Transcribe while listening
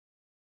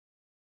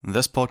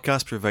This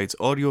podcast provides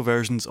audio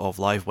versions of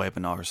live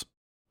webinars.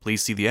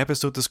 Please see the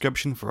episode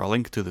description for a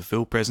link to the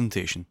full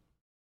presentation.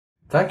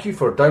 Thank you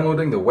for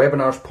downloading the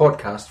Webinars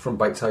podcast from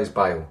Bitesize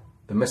Bio,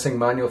 the missing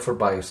manual for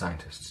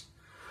bioscientists.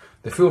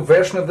 The full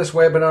version of this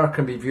webinar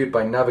can be viewed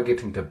by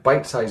navigating to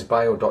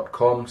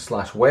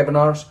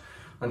bitesizebio.com/webinars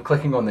and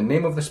clicking on the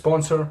name of the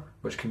sponsor,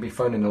 which can be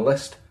found in a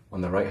list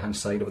on the right-hand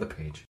side of the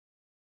page.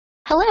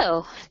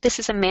 Hello, this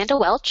is Amanda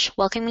Welch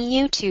welcoming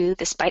you to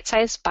this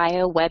Bitesize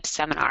Bio web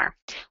seminar,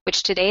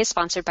 which today is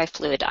sponsored by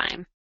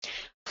Fluidigm.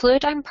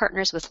 Fluidigm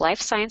partners with life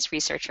science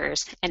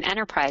researchers and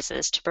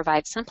enterprises to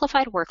provide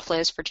simplified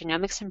workflows for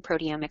genomics and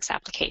proteomics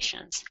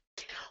applications.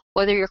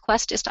 Whether your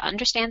quest is to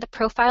understand the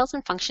profiles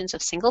and functions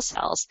of single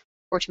cells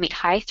or to meet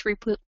high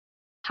throughput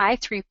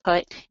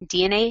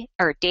DNA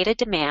or data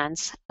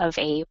demands of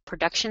a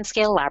production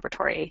scale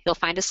laboratory, you'll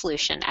find a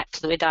solution at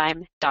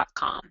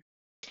fluidigm.com.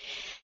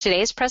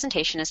 Today's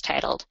presentation is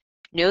titled,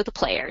 Know the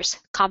Players,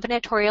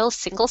 Combinatorial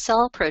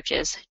Single-Cell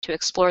Approaches to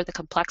Explore the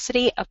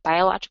Complexity of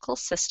Biological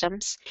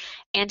Systems,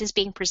 and is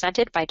being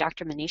presented by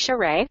Dr. Manisha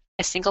Ray,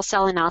 a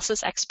single-cell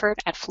analysis expert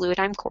at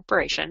Fluidigm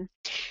Corporation,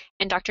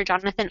 and Dr.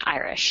 Jonathan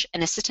Irish,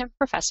 an assistant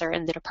professor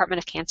in the Department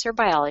of Cancer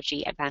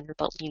Biology at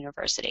Vanderbilt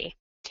University.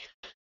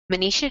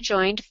 Manisha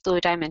joined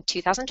Fluidigm in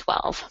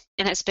 2012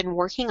 and has been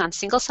working on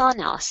single-cell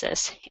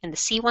analysis in the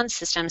C1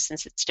 system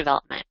since its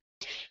development.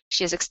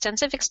 She has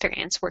extensive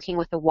experience working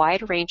with a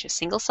wide range of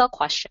single-cell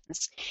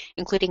questions,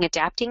 including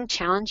adapting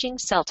challenging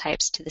cell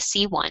types to the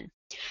C1,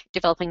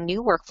 developing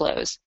new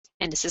workflows,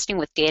 and assisting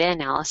with data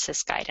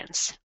analysis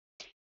guidance.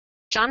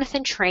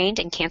 Jonathan trained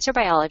in cancer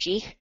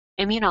biology,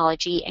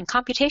 immunology, and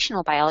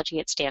computational biology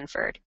at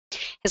Stanford.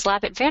 His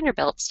lab at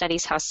Vanderbilt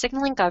studies how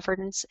signaling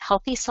governs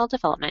healthy cell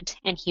development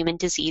and human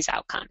disease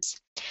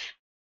outcomes.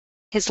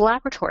 His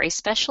laboratory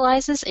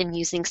specializes in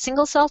using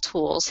single-cell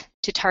tools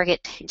to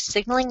target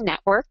signaling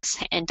networks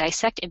and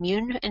dissect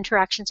immune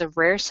interactions of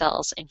rare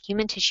cells in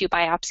human tissue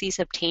biopsies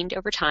obtained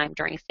over time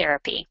during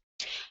therapy.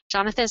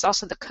 Jonathan is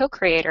also the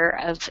co-creator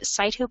of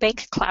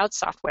Cytobank cloud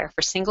software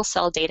for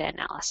single-cell data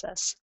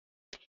analysis.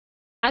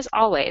 As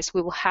always,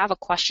 we will have a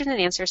question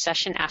and answer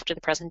session after the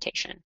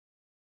presentation.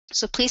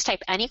 So please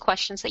type any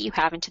questions that you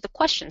have into the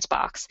questions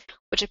box,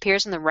 which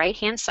appears on the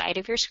right-hand side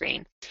of your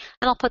screen,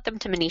 and I'll put them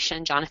to Manisha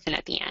and Jonathan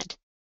at the end.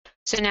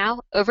 So now,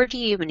 over to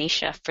you,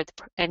 Manisha,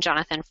 and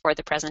Jonathan for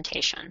the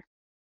presentation.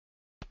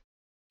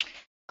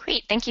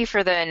 Great, thank you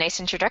for the nice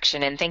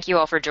introduction, and thank you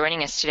all for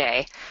joining us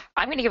today.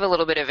 I'm going to give a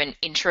little bit of an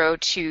intro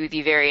to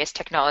the various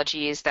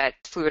technologies that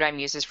Fluidigm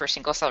uses for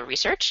single-cell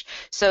research,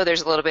 so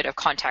there's a little bit of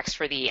context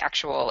for the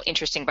actual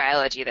interesting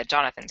biology that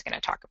Jonathan's going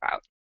to talk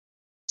about.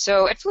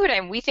 So at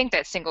Fluidigm, we think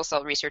that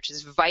single-cell research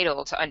is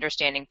vital to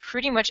understanding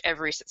pretty much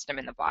every system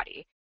in the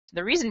body.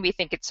 The reason we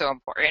think it's so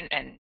important,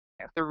 and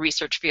the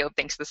research field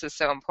thinks this is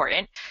so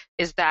important,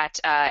 is that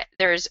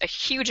there's a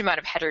huge amount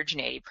of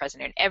heterogeneity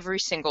present in every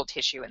single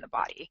tissue in the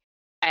body.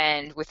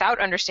 And without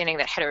understanding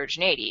that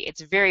heterogeneity,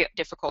 it's very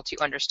difficult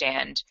to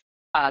understand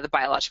the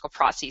biological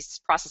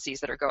processes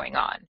that are going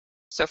on.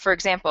 So for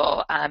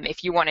example,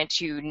 if you wanted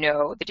to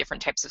know the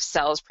different types of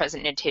cells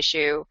present in a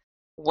tissue,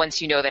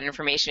 once you know that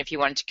information, if you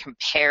wanted to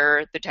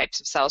compare the types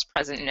of cells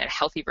present in a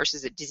healthy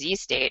versus a disease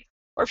state,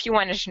 or if you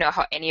wanted to know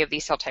how any of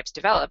these cell types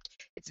developed,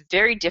 it's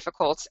very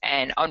difficult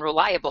and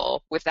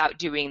unreliable without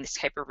doing this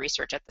type of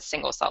research at the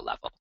single cell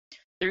level.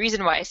 The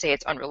reason why I say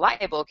it's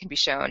unreliable can be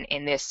shown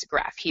in this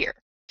graph here.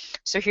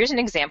 So here's an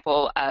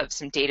example of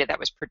some data that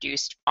was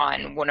produced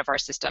on one of our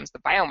systems, the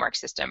biomark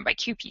system, by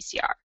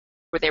qPCR,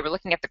 where they were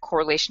looking at the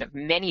correlation of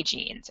many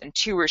genes, and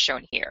two were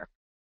shown here.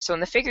 So in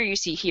the figure you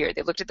see here,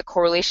 they looked at the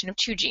correlation of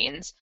two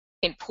genes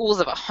in pools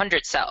of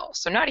 100 cells.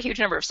 So not a huge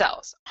number of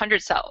cells,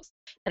 100 cells.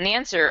 And the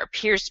answer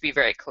appears to be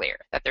very clear,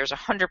 that there's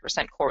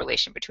 100%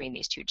 correlation between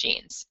these two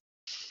genes.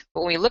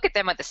 But when we look at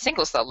them at the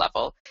single cell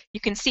level, you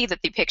can see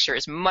that the picture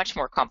is much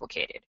more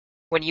complicated.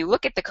 When you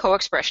look at the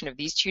co-expression of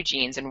these two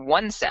genes in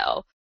one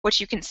cell, what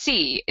you can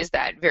see is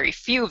that very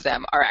few of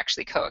them are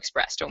actually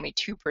co-expressed, only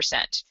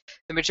 2%.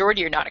 The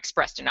majority are not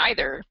expressed in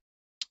either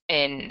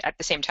at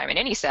the same time in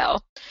any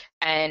cell,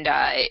 and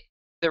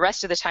the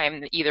rest of the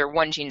time either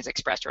one gene is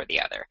expressed or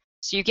the other.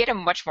 So you get a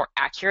much more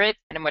accurate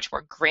and a much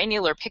more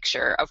granular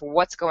picture of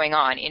what's going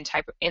on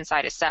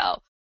inside a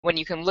cell when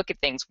you can look at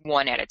things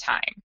one at a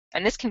time.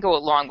 And this can go a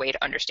long way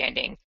to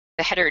understanding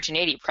the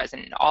heterogeneity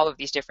present in all of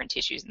these different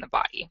tissues in the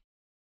body.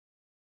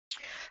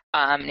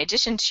 In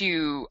addition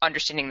to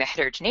understanding the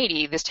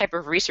heterogeneity, this type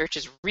of research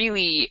is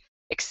really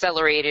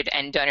accelerated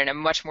and done in a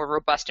much more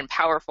robust and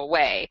powerful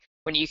way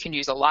when you can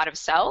use a lot of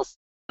cells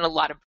and a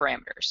lot of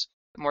parameters.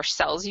 The more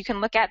cells you can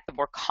look at, the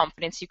more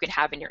confidence you can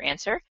have in your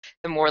answer,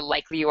 the more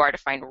likely you are to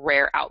find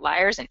rare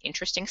outliers and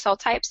interesting cell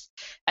types,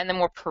 and the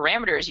more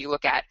parameters you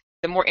look at,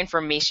 the more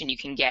information you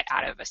can get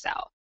out of a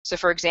cell. So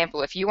for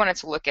example, if you wanted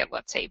to look at,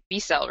 let's say,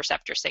 B-cell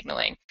receptor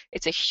signaling,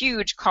 it's a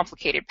huge,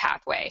 complicated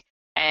pathway.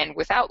 And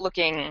without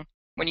looking,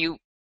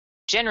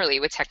 generally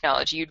with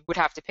technology, you would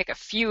have to pick a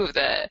few of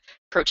the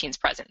proteins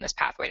present in this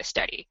pathway to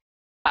study.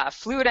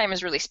 Fluidigm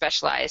is really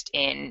specialized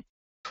in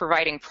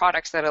providing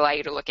products that allow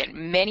you to look at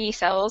many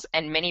cells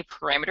and many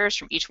parameters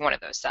from each one of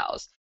those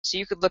cells. So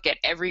you could look at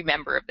every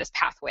member of this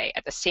pathway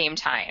at the same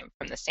time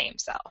from the same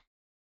cell.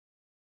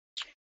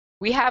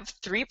 We have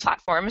 3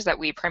 platforms that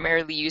we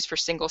primarily use for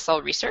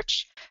single-cell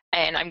research,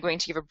 and I'm going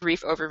to give a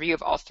brief overview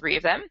of all 3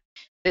 of them.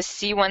 The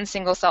C1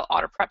 single-cell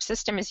autoprep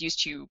system is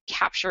used to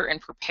capture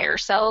and prepare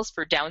cells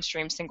for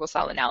downstream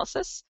single-cell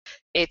analysis.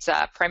 It's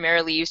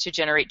primarily used to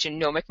generate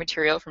genomic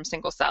material from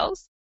single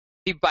cells.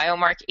 The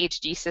Biomark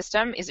HD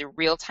system is a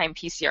real-time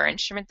PCR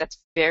instrument that's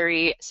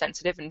very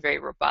sensitive and very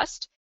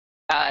robust,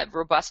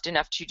 robust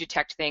enough to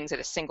detect things at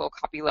a single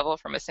copy level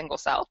from a single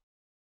cell.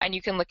 And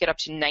you can look at up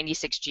to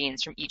 96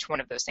 genes from each one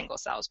of those single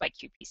cells by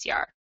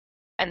qPCR.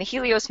 And the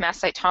Helios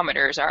mass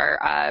cytometers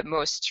are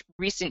most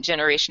recent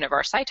generation of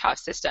our CyTOF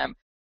system,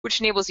 which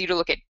enables you to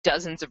look at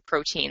dozens of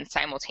proteins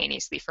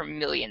simultaneously from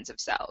millions of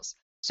cells.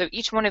 So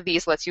each one of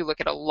these lets you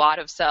look at a lot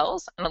of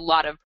cells and a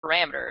lot of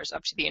parameters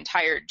up to the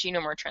entire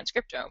genome or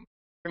transcriptome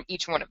from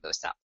each one of those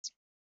cells.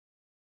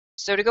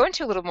 So to go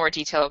into a little more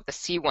detail of the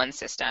C1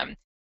 system,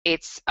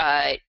 it's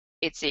an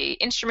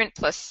instrument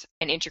plus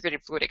an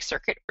integrated fluidic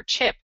circuit or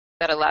chip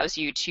that allows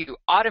you to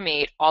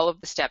automate all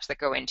of the steps that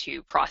go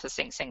into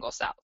processing single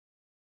cells.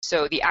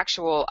 So the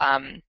actual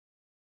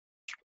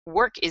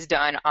work is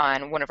done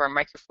on one of our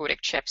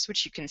microfluidic chips,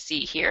 which you can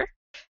see here.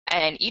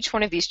 And each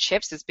one of these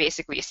chips is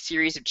basically a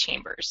series of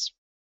chambers.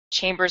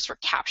 Chambers for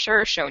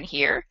capture are shown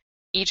here.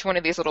 Each one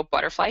of these little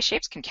butterfly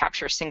shapes can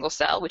capture a single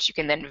cell, which you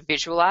can then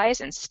visualize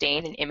and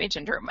stain and image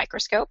under a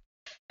microscope.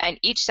 And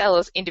each cell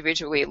is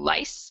individually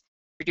lysed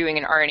for doing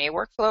an RNA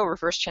workflow,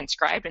 reverse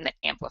transcribed, and then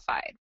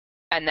amplified.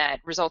 And that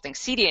resulting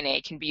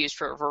cDNA can be used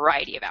for a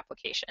variety of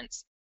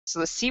applications. So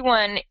the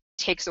C1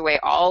 takes away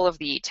all of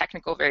the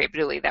technical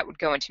variability that would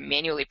go into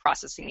manually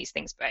processing these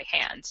things by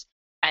hand.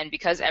 And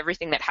because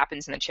everything that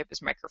happens in the chip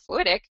is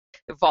microfluidic,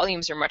 the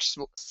volumes are much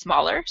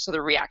smaller, so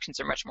the reactions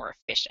are much more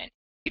efficient.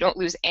 You don't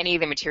lose any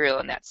of the material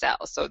in that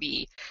cell. So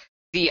the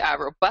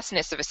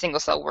robustness of a single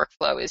cell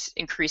workflow is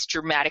increased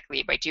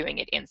dramatically by doing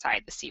it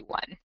inside the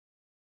C1.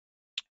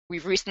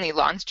 We've recently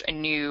launched a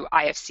new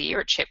IFC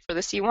or chip for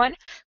the C1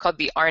 called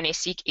the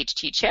RNA-seq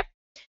HT chip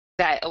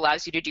that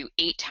allows you to do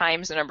 8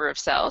 times the number of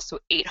cells, so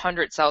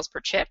 800 cells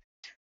per chip,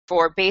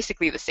 for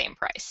basically the same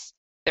price.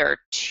 There are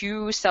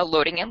 2 cell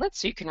loading inlets,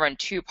 so you can run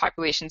 2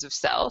 populations of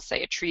cells,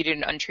 say a treated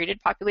and untreated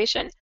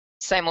population,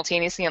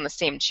 simultaneously on the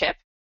same chip.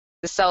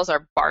 The cells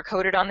are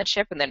barcoded on the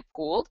chip and then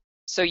pooled,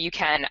 so you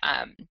can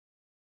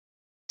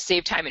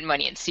save time and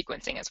money in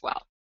sequencing as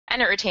well.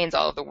 And it retains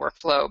all of the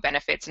workflow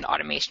benefits and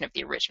automation of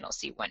the original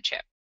C1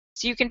 chip.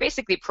 So you can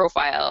basically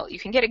you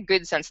can get a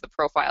good sense of the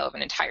profile of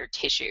an entire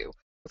tissue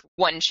with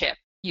one chip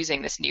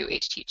using this new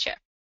HT chip.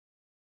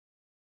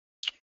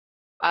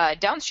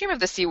 Downstream of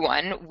the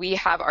C1, we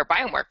have our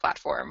Biomark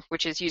platform,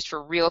 which is used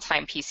for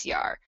real-time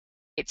PCR.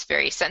 It's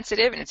very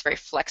sensitive and it's very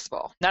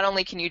flexible. Not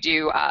only can you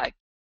do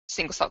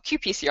single-cell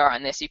qPCR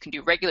on this, you can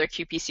do regular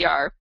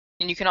qPCR,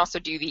 and you can also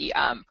do the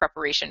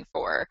preparation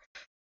for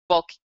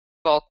bulk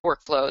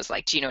workflows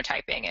like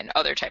genotyping and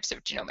other types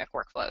of genomic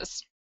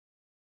workflows.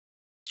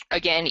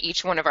 Again,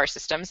 each one of our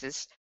systems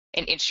is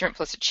an instrument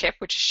plus a chip,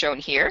 which is shown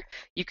here.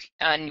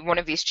 On one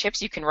of these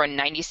chips, you can run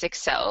 96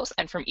 cells,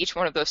 and from each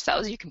one of those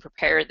cells, you can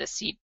prepare the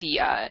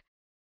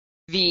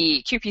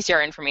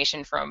qPCR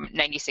information from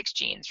 96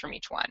 genes from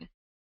each one.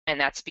 And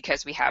that's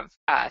because we have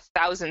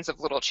thousands of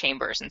little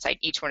chambers inside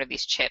each one of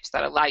these chips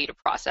that allow you to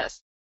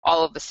process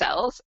all of the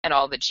cells and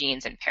all the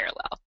genes in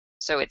parallel.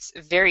 So it's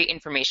very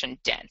information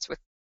dense. With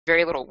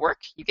very little work,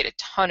 you get a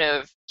ton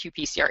of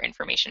qPCR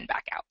information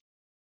back out.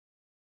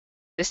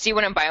 The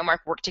C1 and Biomark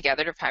work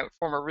together to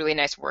form a really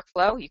nice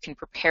workflow. You can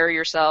prepare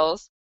your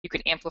cells, you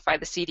can amplify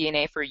the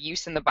cDNA for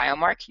use in the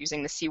Biomark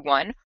using the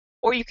C1,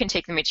 or you can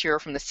take the material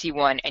from the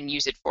C1 and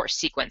use it for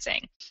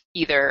sequencing,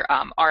 either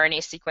RNA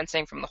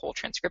sequencing from the whole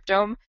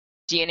transcriptome,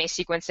 DNA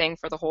sequencing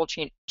for the whole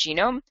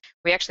genome.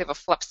 We actually have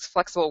a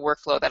flexible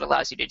workflow that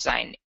allows you to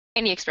design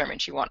any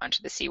experiment you want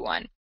onto the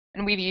C1.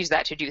 And we've used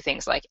that to do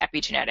things like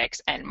epigenetics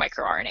and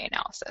microRNA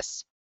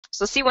analysis.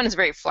 So C1 is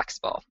very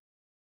flexible.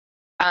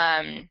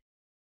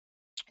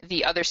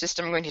 The other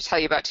system I'm going to tell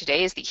you about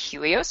today is the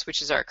Helios,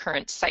 which is our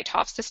current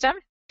CyTOF system.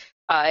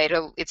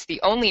 It's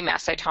the only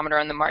mass cytometer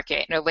on the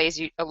market, and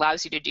it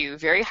allows you to do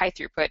very high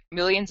throughput,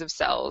 millions of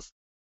cells,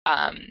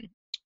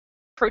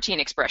 protein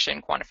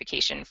expression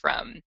quantification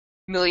from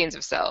millions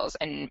of cells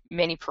and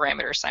many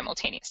parameters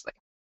simultaneously.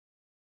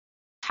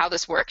 How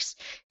this works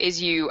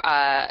is you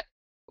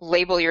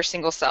label your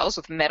single cells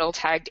with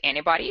metal-tagged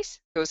antibodies.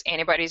 Those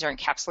antibodies are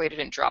encapsulated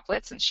in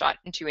droplets and shot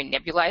into a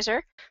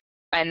nebulizer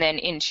and then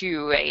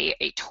into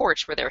a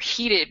torch where they're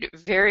heated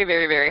very,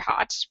 very, very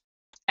hot.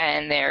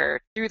 And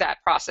through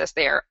that process,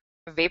 they are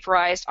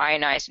vaporized,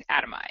 ionized, and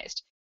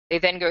atomized. They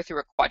then go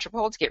through a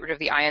quadrupole to get rid of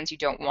the ions you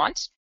don't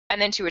want,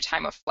 and then to a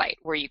time of flight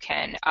where you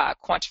can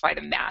quantify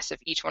the mass of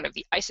each one of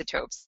the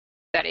isotopes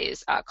that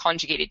is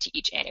conjugated to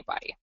each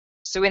antibody.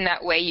 So in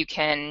that way, you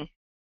can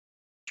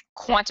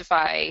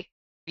quantify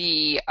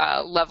the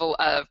level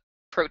of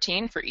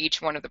protein for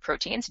each one of the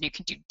proteins, and you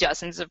can do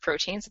dozens of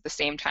proteins at the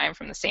same time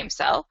from the same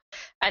cell,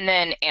 and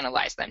then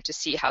analyze them to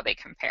see how they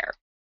compare.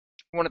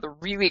 One of the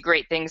really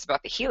great things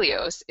about the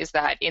Helios is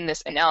that in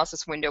this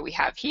analysis window we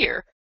have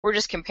here, we're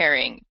just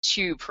comparing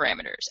two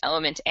parameters,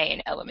 element A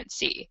and element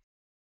C.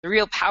 The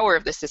real power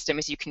of the system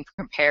is you can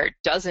compare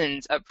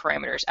dozens of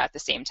parameters at the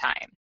same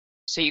time.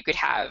 So you could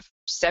have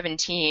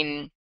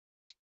 17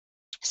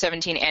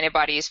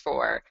 antibodies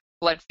for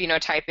blood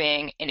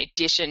phenotyping in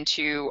addition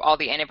to all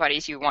the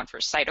antibodies you want for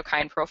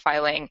cytokine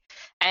profiling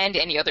and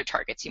any other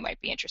targets you might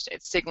be interested in,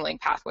 signaling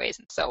pathways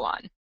and so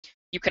on.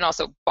 You can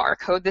also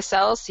barcode the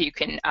cells, so you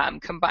can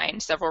combine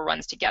several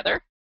runs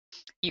together.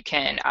 You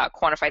can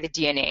quantify the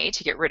DNA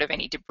to get rid of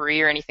any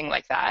debris or anything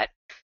like that,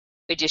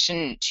 in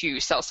addition to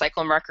cell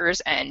cycle markers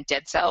and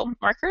dead cell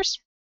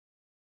markers.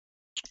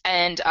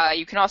 And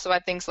you can also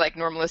add things like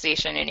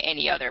normalization and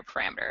any other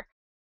parameter.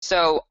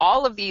 So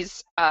all of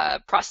these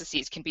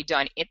processes can be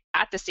done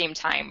at the same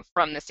time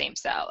from the same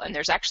cell, and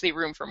there's actually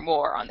room for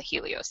more on the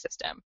Helios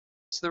system.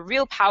 So the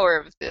real power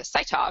of the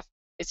CyTOF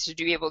is to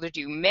be able to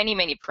do many,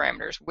 many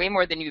parameters, way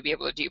more than you'd be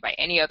able to do by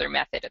any other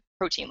method at the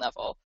protein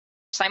level,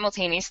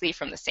 simultaneously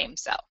from the same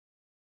cell.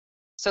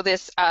 So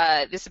this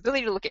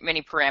ability to look at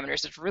many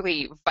parameters is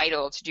really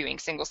vital to doing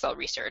single-cell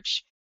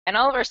research, and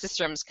all of our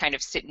systems kind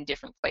of sit in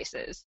different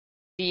places.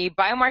 The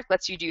biomark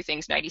lets you do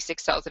things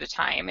 96 cells at a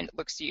time, and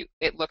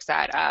it looks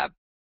at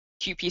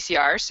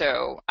qPCR,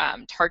 so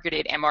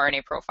targeted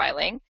mRNA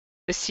profiling.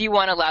 The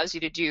C1 allows you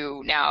to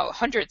do now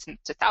hundreds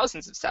to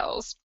thousands of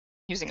cells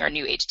using our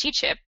new HT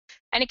chip,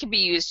 and it can be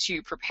used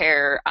to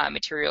prepare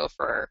material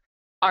for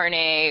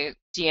RNA,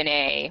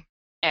 DNA,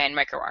 and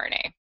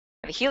microRNA.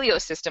 And the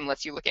Helios system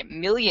lets you look at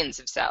millions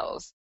of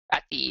cells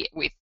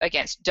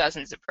against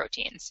dozens of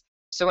proteins.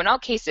 So in all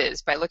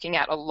cases, by looking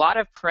at a lot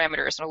of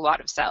parameters and a lot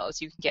of cells,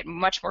 you can get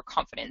much more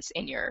confidence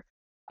in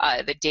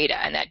the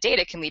data, and that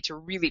data can lead to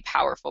really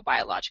powerful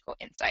biological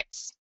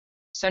insights.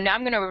 So now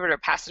I'm going to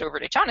pass it over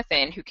to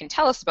Jonathan, who can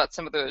tell us about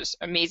some of those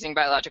amazing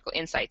biological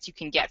insights you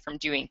can get from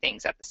doing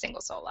things at the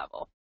single cell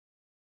level.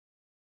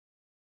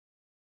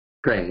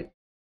 Great.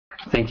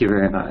 Thank you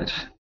very much.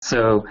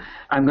 So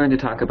I'm going to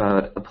talk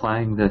about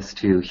applying this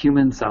to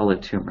human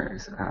solid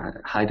tumors,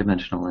 high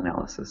dimensional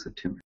analysis of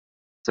tumors.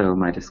 So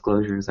my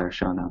disclosures are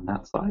shown on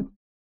that slide.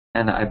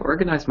 And I've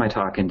organized my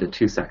talk into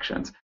two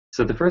sections.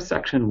 So the first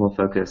section will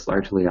focus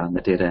largely on the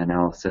data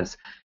analysis.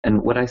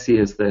 And what I see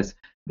is this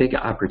big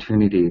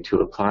opportunity to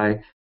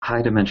apply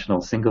high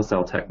dimensional single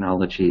cell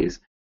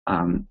technologies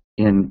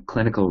in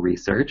clinical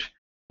research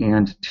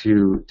and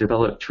to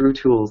develop true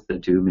tools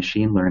that do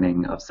machine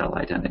learning of cell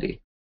identity.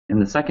 In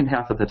the second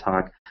half of the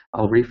talk,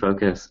 I'll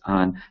refocus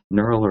on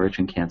neural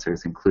origin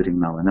cancers, including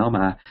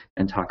melanoma,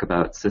 and talk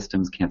about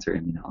systems cancer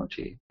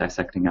immunology,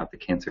 dissecting out the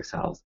cancer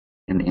cells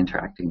and the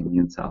interacting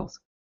immune cells.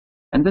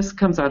 And this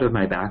comes out of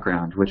my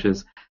background, which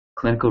is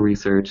clinical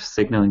research,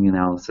 signaling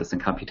analysis,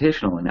 and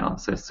computational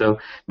analysis. So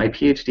my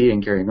PhD in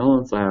Gary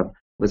Nolan's lab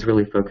was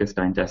really focused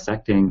on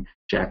dissecting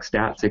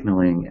JAK-STAT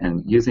signaling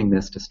and using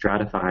this to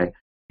stratify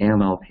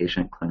AML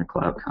patient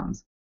clinical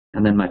outcomes.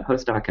 And then my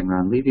postdoc in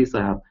Ron Levy's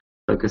lab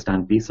focused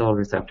on B-cell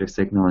receptor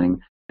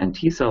signaling and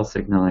T-cell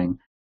signaling,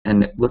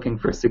 and looking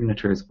for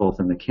signatures both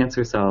in the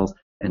cancer cells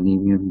and the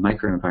immune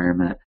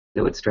microenvironment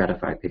that would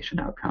stratify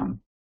patient outcome.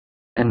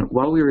 And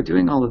while we were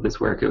doing all of this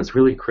work, it was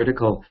really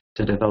critical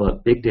to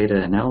develop big data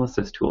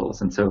analysis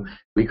tools. And so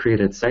we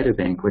created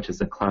Cytobank, which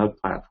is a cloud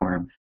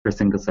platform for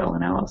single-cell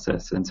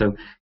analysis. And so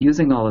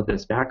using all of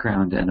this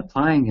background and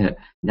applying it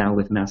now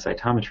with mass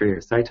cytometry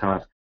or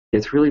CyTOF,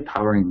 it's really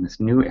powering this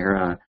new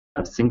era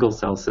of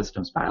single-cell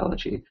systems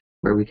biology,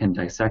 where we can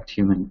dissect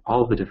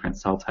all the different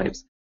cell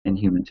types in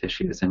human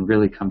tissues and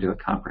really come to a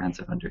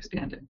comprehensive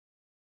understanding.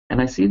 And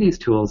I see these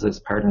tools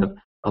as part of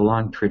a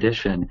long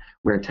tradition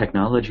where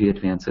technology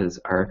advances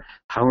are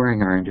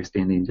powering our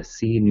understanding to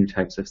see new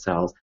types of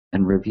cells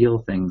and reveal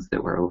things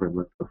that were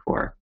overlooked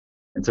before.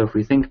 And so if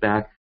we think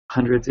back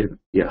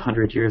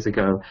 100 years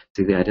ago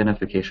to the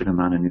identification of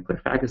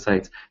mononuclear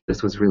phagocytes,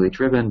 this was really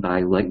driven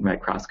by light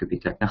microscopy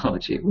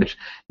technology, which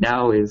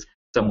now is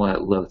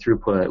somewhat low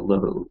throughput,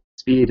 low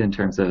speed in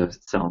terms of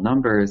cell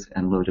numbers,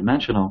 and low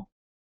dimensional.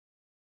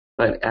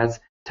 But as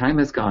time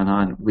has gone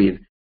on, we've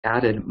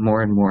added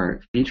more and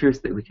more features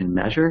that we can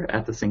measure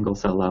at the single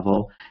cell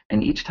level.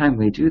 And each time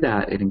we do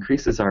that, it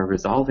increases our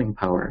resolving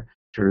power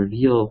to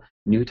reveal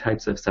new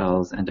types of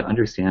cells and to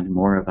understand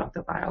more about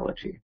the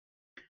biology.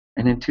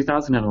 And in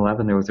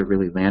 2011, there was a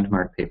really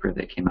landmark paper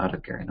that came out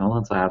of Gary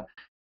Nolan's lab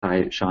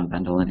by Sean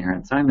Bendel and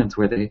Aaron Simons,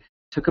 where they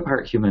took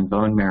apart human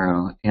bone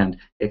marrow and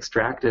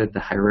extracted the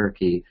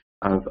hierarchy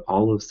of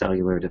all of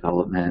cellular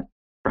development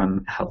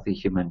from healthy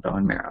human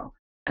bone marrow.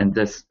 And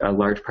a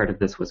large part of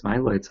this was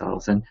myeloid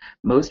cells. And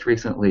most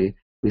recently,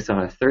 we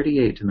saw a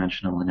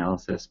 38-dimensional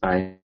analysis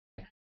by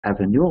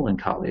Evan Newell and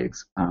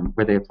colleagues,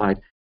 where they applied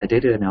a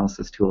data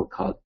analysis tool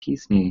called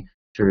PSNE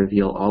to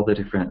reveal all the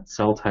different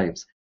cell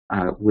types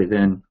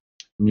within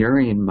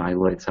murine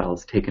myeloid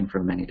cells taken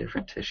from many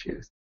different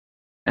tissues.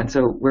 And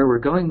so where we're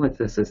going with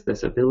this is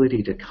this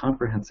ability to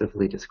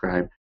comprehensively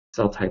describe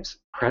cell types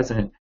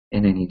present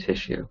in any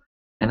tissue.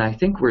 And I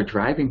think we're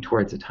driving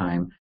towards a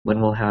time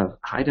when we'll have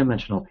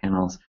high-dimensional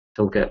panels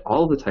to look at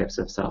all the types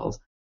of cells,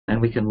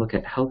 and we can look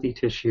at healthy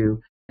tissue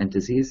and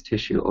diseased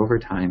tissue over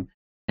time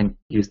and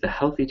use the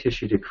healthy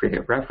tissue to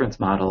create reference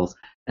models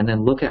and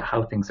then look at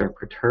how things are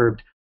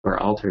perturbed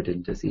or altered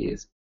in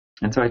disease.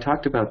 And so I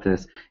talked about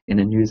this in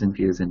a News and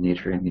Views in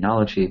Nature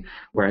Immunology,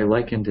 where I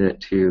likened it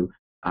to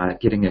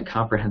getting a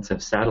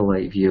comprehensive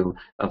satellite view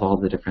of all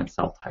the different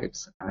cell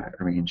types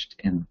arranged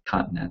in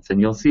continents. And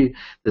you'll see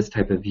this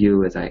type of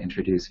view as I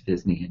introduce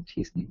VISNI and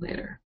TSNI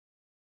later.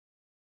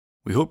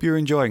 We hope you're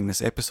enjoying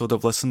this episode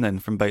of Listen In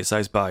from Bite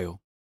Size Bio.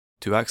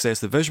 To access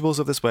the visuals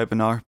of this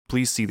webinar,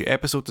 please see the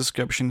episode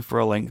description for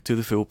a link to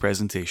the full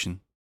presentation.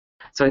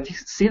 So I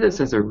see this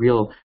as a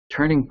real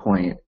turning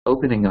point,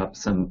 opening up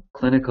some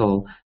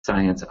clinical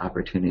science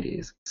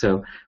opportunities.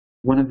 So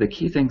one of the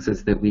key things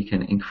is that we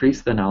can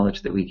increase the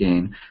knowledge that we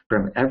gain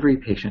from every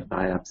patient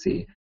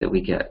biopsy that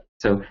we get.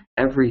 So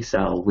every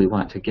cell, we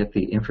want to get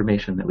the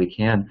information that we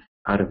can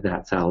out of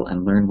that cell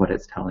and learn what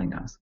it's telling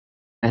us.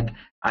 And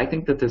I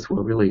think that this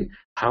will really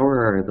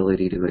power our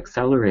ability to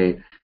accelerate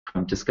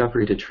from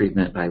discovery to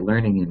treatment by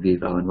learning in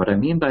vivo. And what I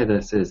mean by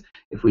this is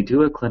if we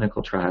do a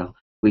clinical trial,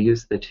 we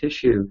use the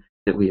tissue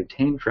that we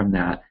obtain from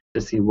that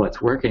to see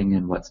what's working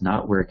and what's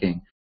not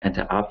working and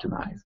to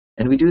optimize.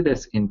 And we do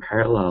this in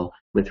parallel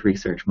with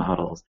research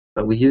models,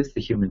 but we use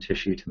the human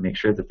tissue to make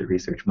sure that the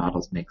research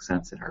models make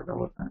sense and are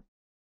relevant.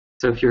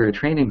 So if you're a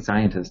training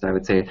scientist, I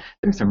would say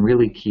there's some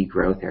really key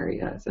growth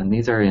areas, and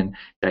these are in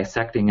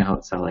dissecting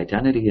out cell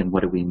identity and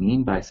what do we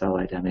mean by cell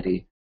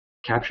identity,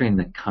 capturing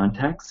the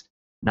context,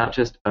 not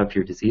just of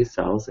your disease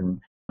cells.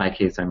 In my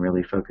case, I'm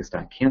really focused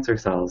on cancer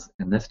cells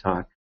in this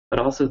talk, but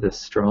also the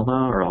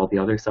stroma or all the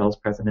other cells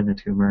present in a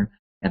tumor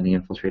and the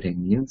infiltrating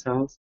immune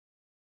cells.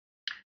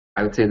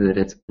 I would say that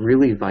it's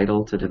really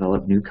vital to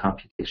develop new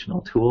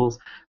computational tools,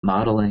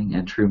 modeling,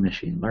 and true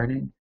machine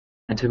learning,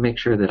 and to make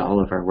sure that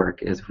all of our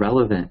work is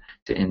relevant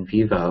to in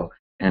vivo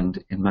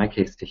and, in my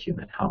case, to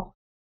human health.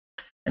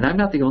 And I'm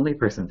not the only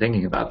person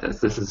thinking about this.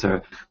 This is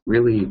a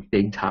really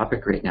big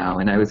topic right now,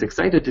 and I was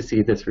excited to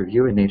see this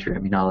review in Nature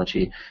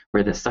Immunology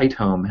where the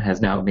cytome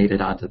has now made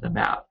it onto the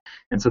map.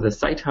 And so the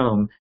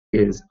cytome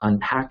is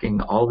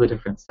unpacking all the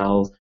different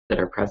cells that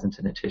are present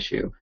in a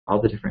tissue,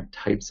 all the different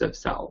types of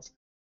cells.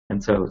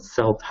 And so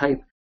cell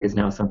type is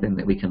now something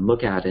that we can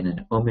look at in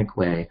an omic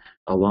way,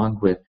 along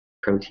with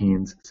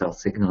proteins, cell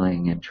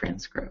signaling, and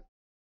transcript.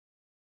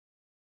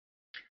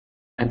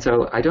 And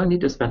so I don't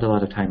need to spend a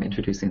lot of time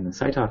introducing the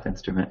CyTOF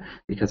instrument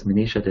because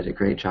Manisha did a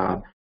great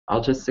job.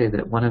 I'll just say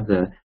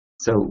that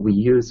so we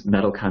use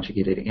metal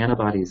conjugated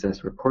antibodies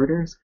as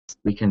reporters.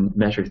 We can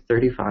measure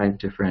 35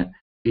 different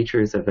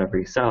features of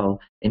every cell,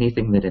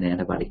 anything that an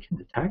antibody can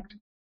detect.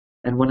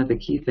 And one of the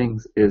key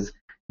things is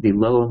the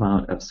low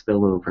amount of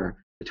spillover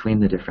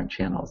between the different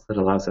channels that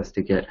allows us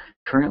to get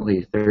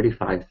currently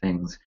 35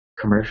 things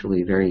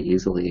commercially very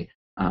easily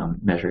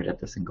measured at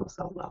the single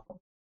cell level.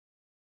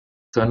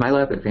 So in my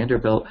lab at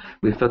Vanderbilt,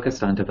 we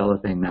focused on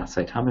developing mass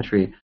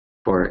cytometry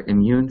for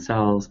immune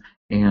cells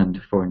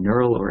and for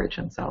neural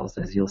origin cells,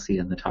 as you'll see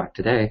in the talk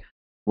today.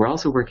 We're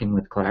also working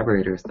with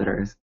collaborators that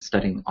are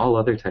studying all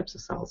other types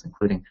of cells,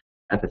 including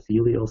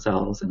epithelial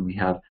cells, and we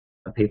have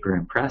a paper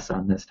in press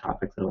on this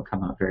topic that will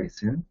come out very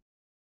soon,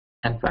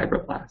 and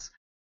fibroblasts.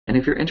 And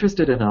if you're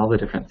interested in all the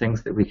different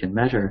things that we can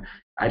measure,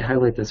 I'd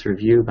highlight this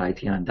review by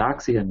Tian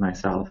Doxy and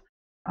myself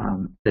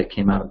that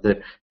came out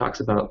that talks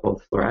about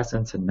both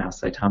fluorescence and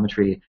mass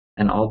cytometry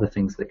and all the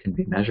things that can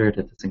be measured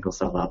at the single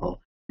cell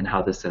level and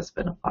how this has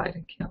been applied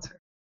in cancer.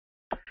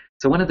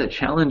 So one of the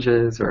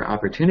challenges or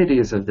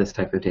opportunities of this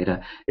type of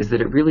data is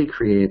that it really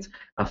creates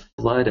a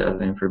flood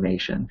of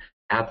information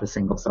at the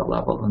single cell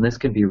level, and this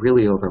can be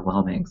really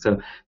overwhelming.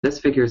 So this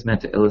figure is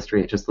meant to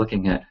illustrate just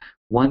looking at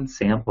one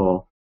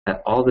sample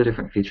at all the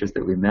different features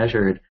that we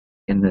measured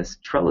in this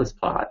trellis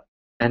plot.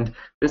 And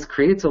this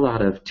creates a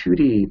lot of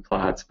 2D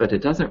plots, but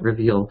it doesn't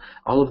reveal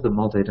all of the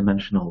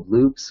multidimensional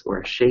loops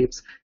or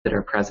shapes that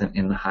are present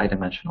in the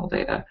high-dimensional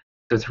data.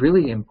 So it's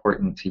really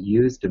important to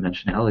use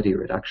dimensionality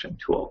reduction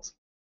tools.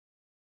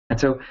 And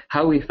so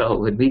how we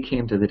felt when we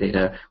came to the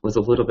data was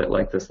a little bit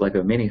like this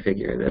Lego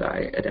minifigure that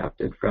I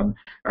adapted from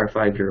our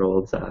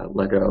 5-year-old's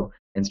Lego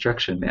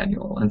instruction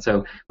manual. And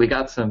so we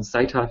got some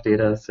CyTOF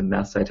data, some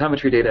mass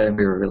cytometry data, and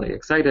we were really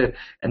excited.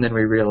 And then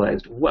we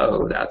realized,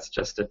 whoa, that's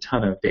just a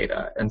ton of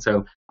data. And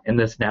so in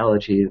this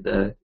analogy,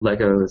 the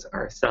Legos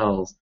are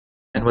cells.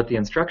 And what the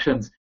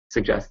instructions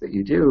suggest that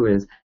you do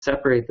is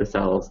separate the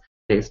cells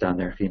based on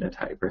their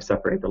phenotype, or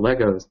separate the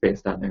Legos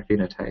based on their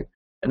phenotype.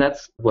 And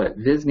that's what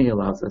VISNI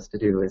allows us to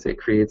do, is it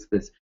creates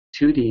this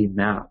 2D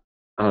map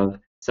of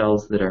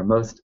cells that are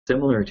most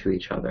similar to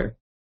each other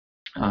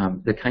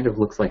that kind of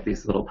looks like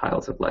these little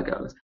piles of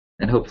Legos.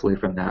 And hopefully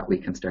from that we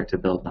can start to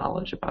build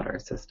knowledge about our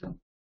system.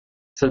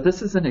 So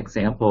this is an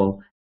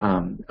example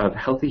of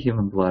healthy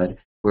human blood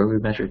where we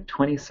measured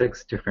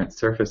 26 different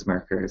surface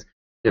markers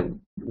that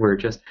were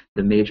just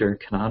the major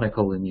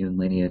canonical immune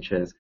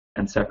lineages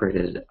and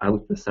separated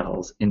out the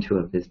cells into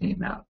a VISNI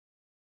map.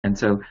 And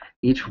so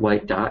each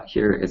white dot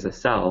here is a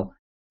cell,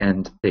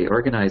 and they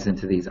organize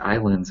into these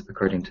islands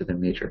according to the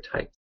major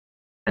types.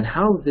 And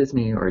how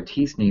VISNI or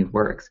TSNI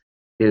works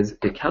is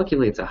it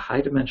calculates a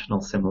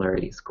high-dimensional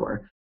similarity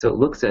score. So it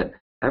looks at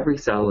every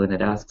cell and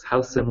it asks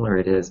how similar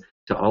it is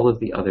to all of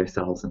the other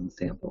cells in the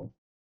sample.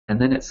 And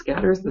then it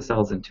scatters the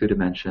cells in 2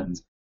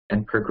 dimensions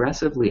and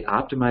progressively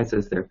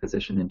optimizes their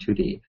position in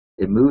 2D.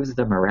 It moves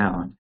them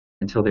around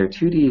until their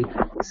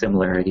 2D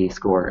similarity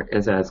score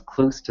is as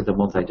close to the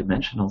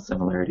multidimensional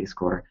similarity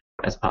score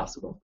as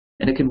possible.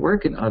 And it can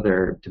work in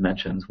other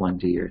dimensions,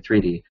 1D or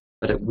 3D,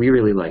 but we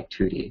really like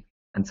 2D.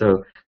 And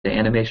so the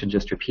animation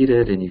just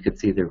repeated, and you could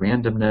see the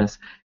randomness,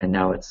 and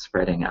now it's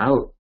spreading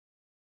out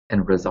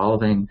and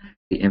resolving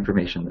the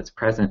information that's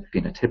present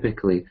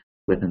phenotypically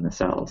within the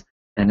cells.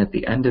 And at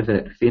the end of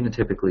it,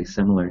 phenotypically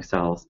similar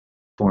cells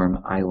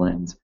form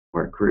islands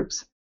or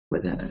groups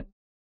within it.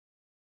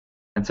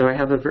 And so I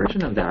have a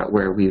version of that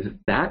where we've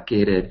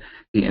backgated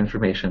the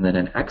information that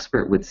an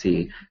expert would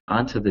see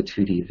onto the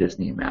 2D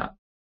VISNI map.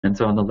 And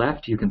so on the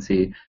left, you can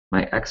see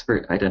my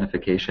expert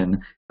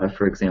identification of,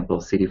 for example,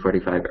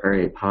 CD45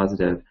 RA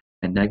positive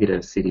and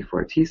negative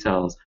CD4 T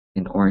cells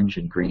in orange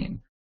and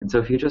green. And so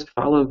if you just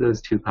follow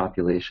those 2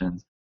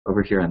 populations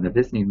over here on the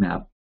VISNI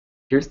map,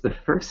 here's the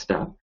first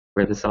step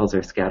where the cells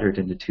are scattered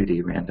into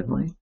 2D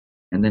randomly.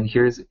 And then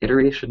here's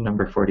iteration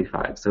number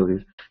 45. So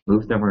we've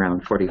moved them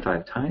around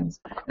 45 times,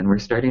 and we're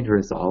starting to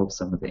resolve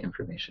some of the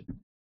information.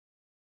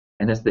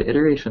 And as the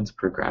iterations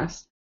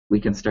progress, we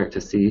can start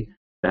to see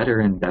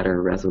better and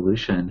better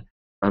resolution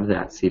of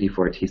that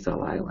CD4 T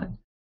cell island.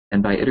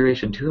 And by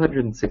iteration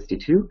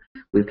 262,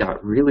 we've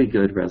got really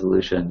good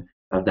resolution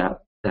of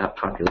that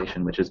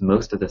population, which is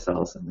most of the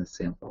cells in this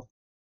sample.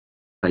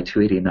 By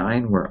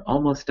 289, we're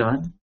almost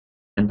done.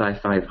 And by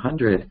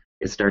 500,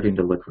 it's starting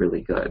to look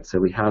really good. So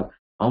we have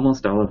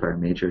almost all of our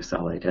major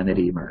cell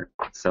identity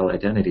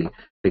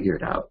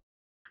figured out.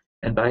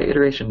 And by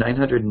iteration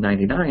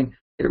 999,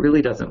 it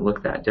really doesn't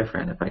look that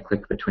different. If I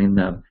click between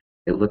them,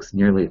 it looks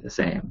nearly the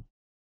same.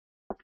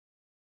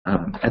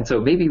 And so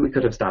maybe we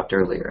could have stopped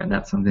earlier, and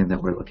that's something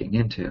that we're looking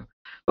into.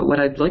 But what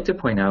I'd like to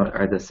point out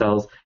are the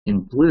cells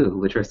in blue,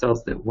 which are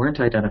cells that weren't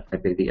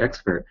identified by the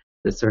expert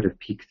that sort of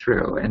peek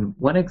through. And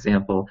one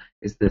example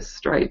is this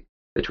stripe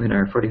between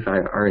our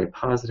 45 RA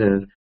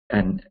positive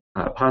and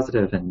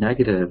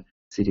negative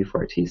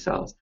CD4 T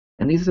cells.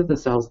 And these are the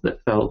cells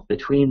that fell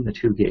between the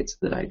 2 gates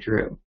that I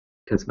drew,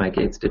 because my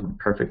gates didn't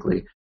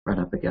perfectly run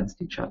up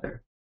against each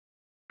other.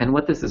 And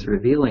what this is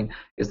revealing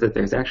is that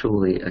there's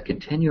actually a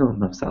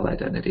continuum of cell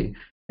identity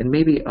and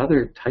maybe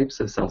other types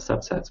of cell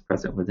subsets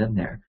present within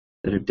there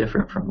that are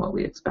different from what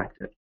we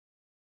expected.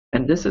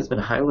 And this has been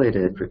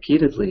highlighted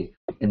repeatedly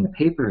in the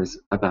papers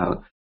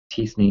about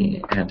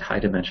TSNI and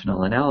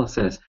high-dimensional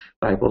analysis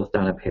by both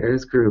Donna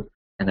Pear's group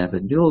and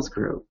Evan Newell's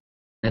group.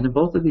 And in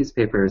both of these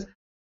papers,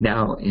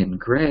 now in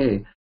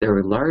gray, there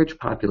were large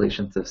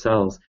populations of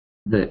cells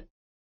that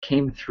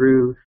came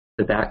through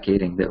the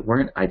backgating that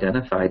weren't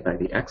identified by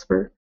the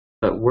expert,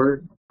 but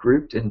were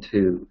grouped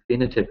into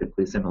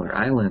phenotypically similar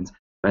islands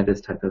by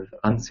this type of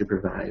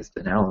unsupervised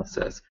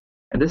analysis.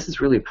 And this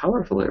is really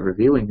powerful at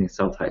revealing these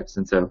cell types.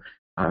 And so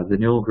the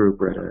Newell group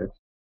wrote a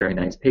very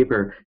nice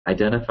paper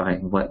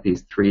identifying what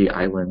these 3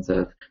 islands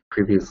of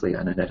previously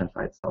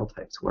unidentified cell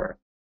types were.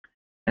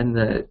 And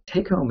the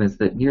take-home is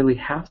that nearly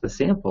half the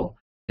sample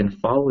can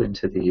fall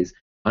into these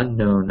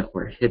unknown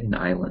or hidden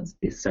islands,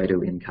 these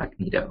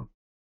cyto-incognito.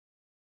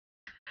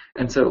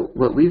 And so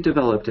what we've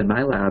developed in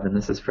my lab, and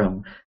this is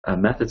from a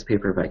methods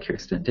paper by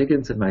Kirsten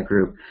Diggins in my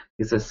group,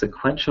 is a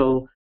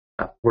sequential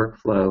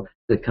workflow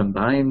that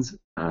combines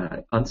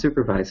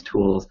unsupervised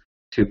tools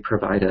to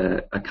provide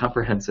a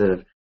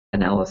comprehensive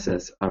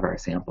analysis of our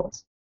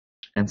samples.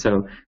 And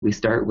so we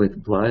start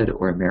with blood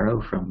or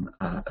marrow from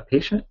a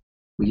patient.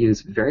 We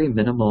use very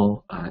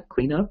minimal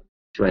cleanup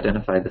to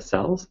identify the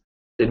cells.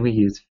 Then we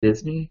use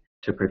VISNI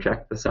to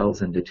project the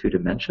cells into 2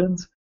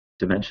 dimensions,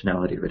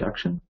 dimensionality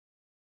reduction.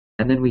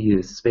 And then we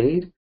use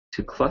SPADE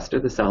to cluster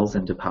the cells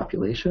into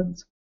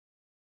populations.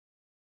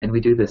 And we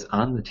do this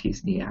on the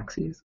TSNI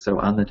axes, so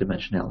on the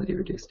dimensionality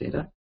reduced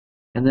data.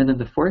 And then in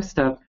the 4th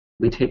step,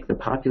 we take the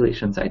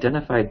populations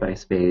identified by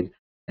SPADE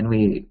and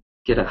we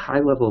get a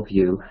high-level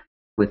view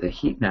with a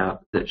heat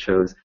map that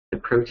shows the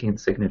protein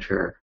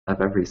signature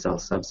of every cell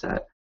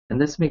subset. And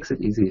this makes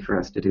it easy for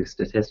us to do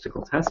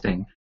statistical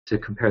testing to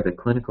compare the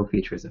clinical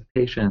features of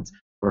patients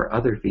or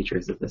other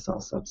features of the cell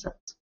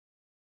subsets.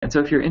 And so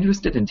if you're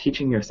interested in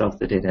teaching yourself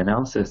the data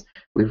analysis,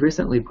 we've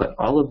recently put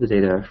all of the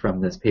data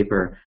from this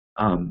paper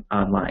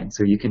online.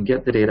 So you can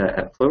get the data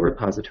at Flow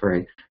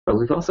Repository, but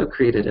we've also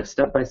created a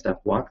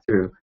step-by-step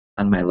walkthrough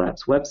on my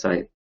lab's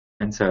website.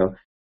 And so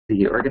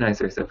the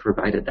organizers have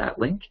provided that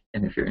link.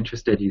 And if you're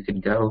interested, you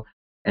can go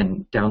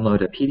and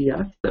download a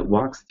PDF that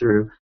walks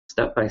through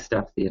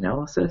step-by-step the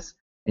analysis.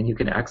 And you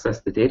can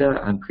access the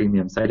data on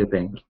Premium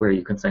Cytobank, where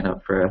you can sign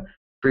up for a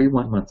free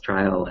 1-month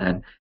trial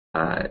and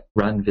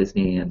run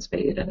VISNI and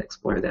SPADE and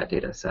explore that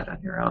data set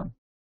on your own.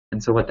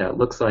 And so what that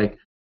looks like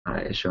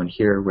is shown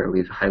here, where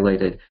we've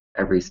highlighted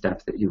every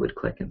step that you would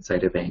click in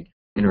Cytobank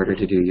in order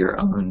to do your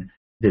own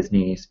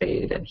VISNI,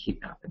 SPADE, and heat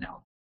map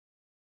analysis.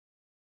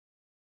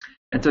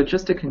 And so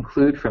just to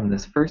conclude from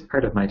this first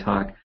part of my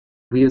talk,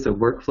 we use a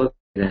workflow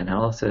data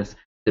analysis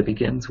that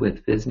begins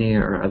with VISNI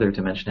or other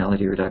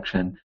dimensionality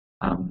reduction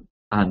on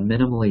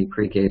minimally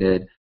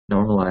pre-gated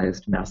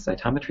normalized mass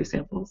cytometry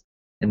samples.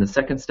 In the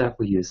second step,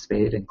 we use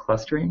SPADE and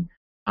clustering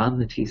on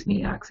the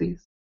t-SNE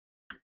axes.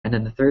 And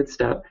in the third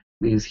step,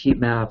 we use heat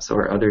maps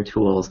or other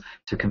tools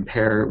to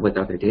compare with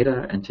other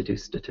data and to do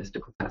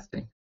statistical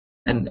testing.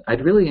 And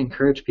I'd really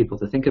encourage people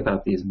to think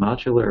about these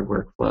modular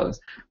workflows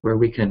where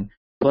we can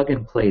plug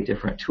and play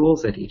different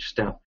tools at each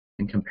step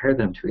and compare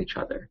them to each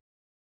other.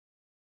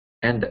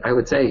 And I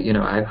would say,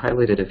 I've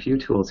highlighted a few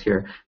tools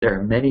here. There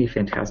are many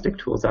fantastic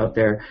tools out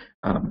there,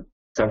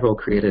 several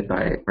created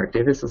by Mark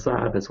Davis's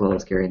lab, as well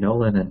as Gary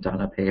Nolan and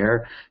Donna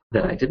Payer,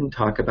 that I didn't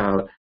talk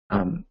about.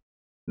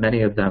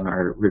 Many of them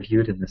are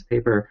reviewed in this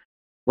paper.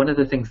 One of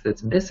the things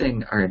that's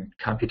missing are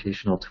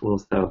computational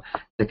tools, though,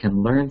 that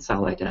can learn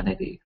cell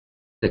identity,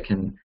 that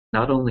can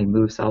not only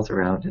move cells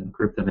around and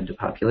group them into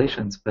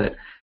populations, but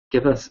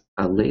give us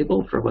a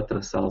label for what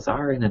those cells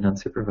are in an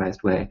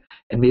unsupervised way,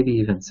 and maybe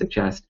even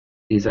suggest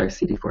these are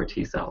CD4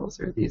 T cells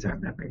or these are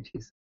memory T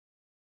cells.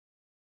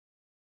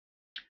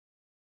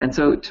 And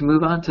so to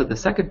move on to the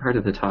second part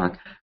of the talk,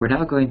 we're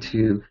now going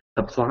to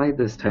apply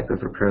this type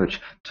of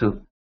approach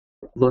to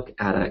look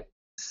at a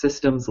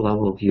systems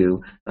level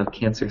view of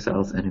cancer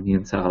cells and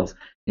immune cells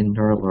in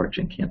neural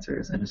origin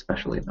cancers, and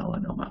especially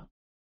melanoma.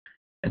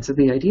 And so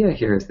the idea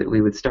here is that we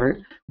would start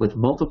with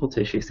multiple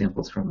tissue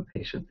samples from a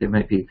patient. They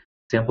might be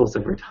samples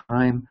over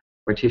time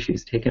or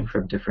tissues taken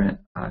from different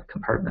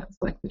compartments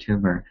like the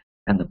tumor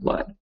and the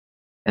blood.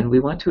 And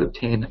we want to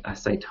obtain a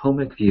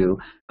cytomic view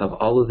of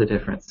all of the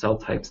different cell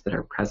types that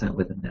are present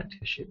within that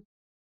tissue.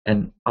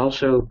 And I'll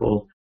show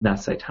both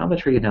mass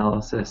cytometry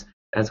analysis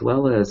as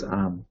well as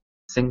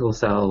single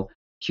cell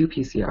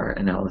qPCR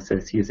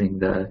analysis using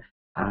the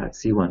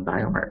C1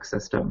 biomark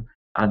system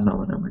on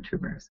melanoma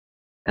tumors.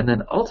 And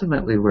then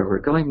ultimately where we're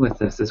going with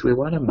this is we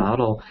want to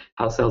model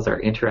how cells are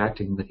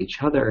interacting with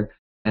each other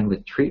and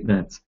with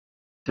treatments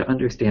to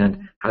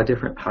understand how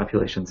different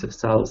populations of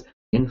cells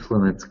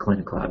influence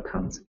clinical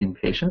outcomes in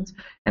patients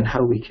and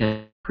how we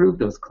can improve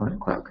those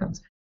clinical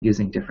outcomes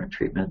using different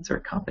treatments or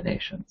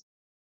combinations.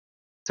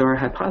 So our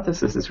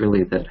hypothesis is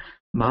really that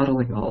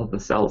modeling all of the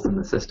cells in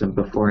the system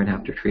before and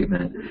after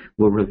treatment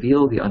will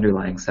reveal the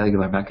underlying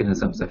cellular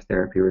mechanisms of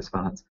therapy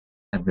response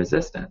and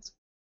resistance.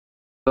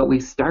 But we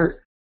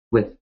start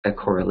with a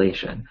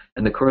correlation,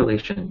 and the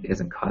correlation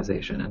isn't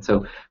causation. And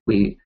so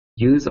we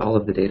use all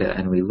of the data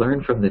and we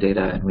learn from the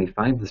data and we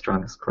find the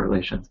strongest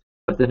correlations,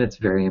 but then it's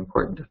very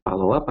important to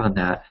follow up on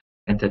that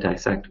and to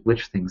dissect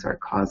which things are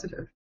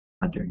causative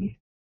underneath.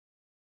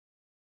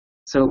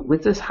 So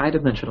with this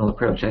high-dimensional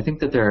approach, I think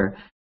that there are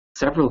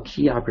several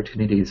key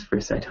opportunities for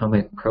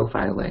cytomic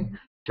profiling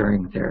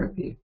during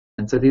therapy.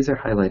 And so these are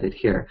highlighted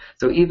here.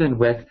 So even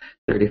with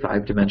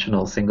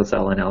 35-dimensional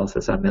single-cell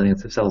analysis on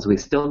millions of cells, we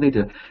still need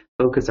to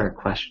focus our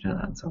question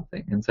on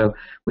something. And so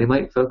we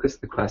might focus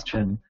the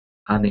question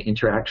on the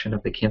interaction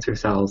of the cancer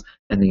cells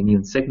and the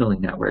immune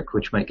signaling network,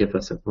 which might give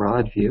us a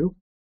broad view.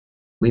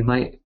 We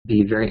might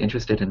be very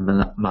interested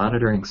in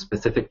monitoring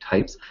specific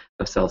types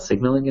of cell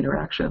signaling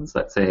interactions,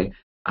 let's say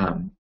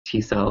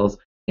T cells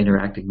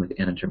interacting with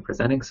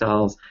antigen-presenting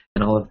cells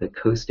and all of the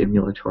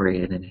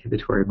co-stimulatory and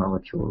inhibitory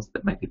molecules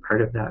that might be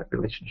part of that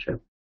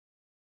relationship.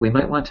 We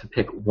might want to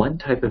pick one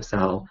type of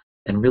cell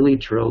and really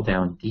drill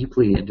down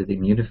deeply into the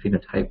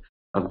immunophenotype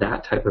of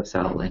that type of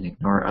cell and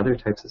ignore other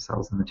types of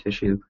cells in the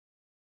tissue.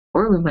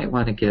 Or we might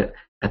want to get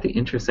at the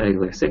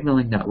intracellular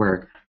signaling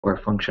network or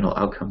functional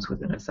outcomes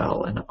within a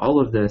cell. And all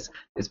of this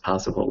is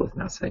possible with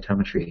mass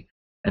cytometry,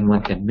 and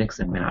one can mix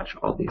and match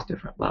all these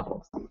different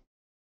levels.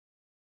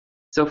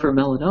 So for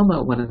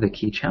melanoma, one of the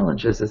key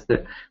challenges is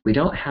that we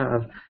don't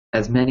have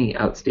as many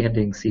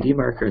outstanding CD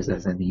markers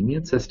as in the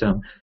immune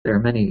system. There are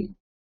many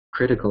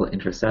critical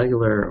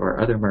intracellular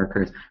or other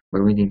markers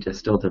where we need to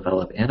still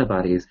develop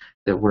antibodies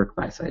that work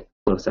by flow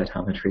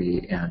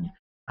cytometry and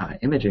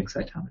imaging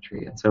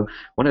cytometry. And so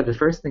one of the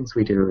first things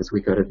we do is we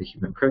go to the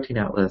Human Protein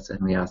Atlas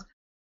and we ask,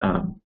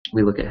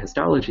 we look at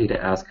histology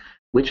to ask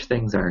which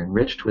things are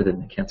enriched within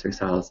the cancer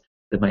cells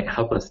that might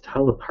help us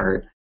tell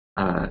apart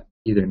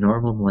either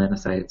normal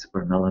melanocytes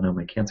or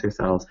melanoma cancer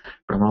cells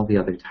from all the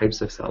other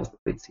types of cells that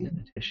we'd see in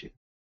the tissue.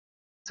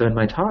 So in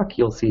my talk,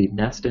 you'll see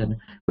nestin,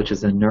 which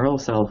is a neural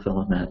cell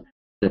filament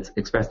that's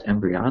expressed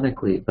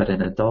embryonically, but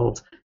in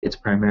adults, it's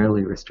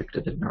primarily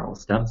restricted to neural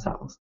stem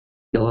cells.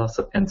 You'll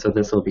also, and so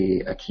this will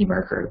be a key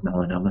marker of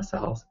melanoma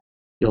cells.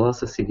 You'll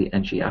also see the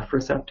NGF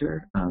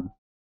receptor,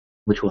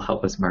 which will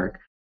help us mark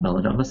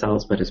melanoma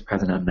cells, but is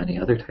present on many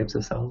other types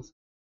of cells.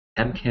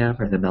 MCAM,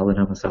 or the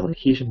melanoma cell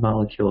adhesion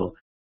molecule,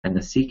 and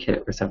the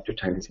c-KIT receptor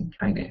tyrosine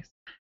kinase.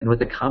 And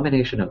with a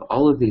combination of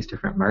all of these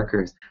different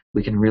markers,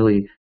 we can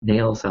really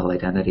nail cell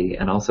identity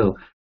and also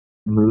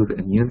move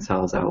immune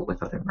cells out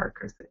with other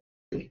markers that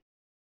we see.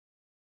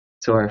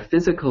 So our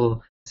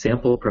physical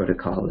sample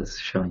protocol is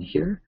shown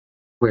here,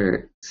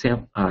 where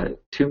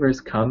tumors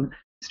come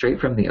straight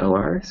from the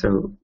OR,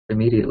 so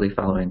immediately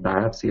following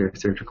biopsy or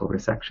surgical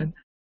resection,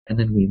 and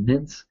then we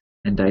mince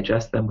and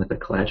digest them with a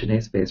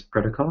collagenase-based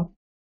protocol.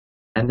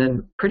 And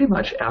then pretty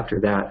much after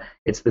that,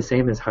 it's the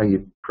same as how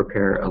you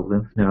prepare a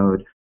lymph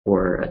node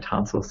or a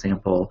tonsil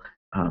sample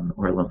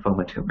or a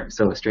lymphoma tumor.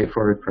 So a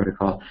straightforward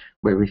protocol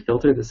where we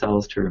filter the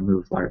cells to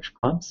remove large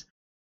clumps,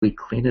 we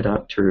clean it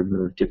up to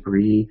remove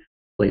debris,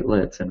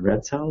 platelets, and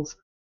red cells,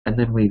 and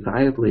then we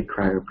viably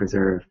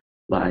cryopreserve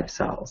live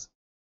cells.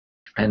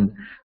 And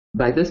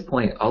by this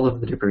point, all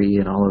of the debris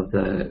and all of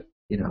the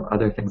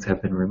other things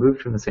have been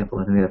removed from the sample,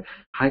 and we have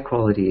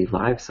high-quality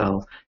live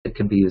cells that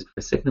can be used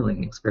for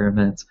signaling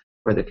experiments,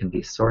 or that can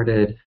be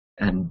sorted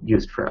and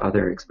used for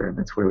other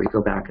experiments where we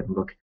go back and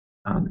look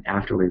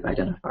after we've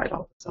identified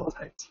all the cell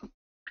types.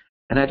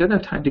 And I don't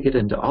have time to get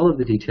into all of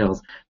the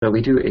details, but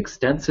we do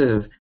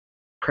extensive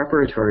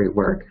preparatory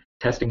work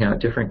testing out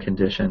different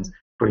conditions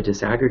for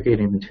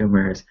disaggregating the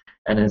tumors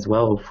and as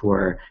well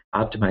for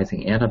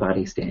optimizing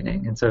antibody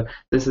staining. And so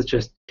this is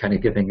just kind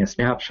of giving a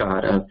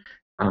snapshot of,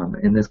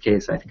 in this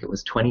case, I think it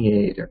was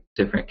 28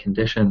 different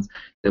conditions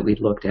that we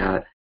looked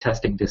at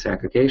testing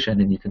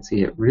disaggregation, and you can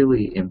see it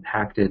really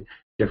impacted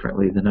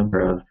differently the number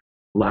of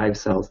live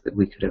cells that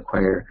we could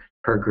acquire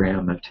per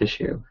gram of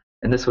tissue.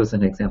 And this was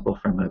an example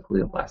from a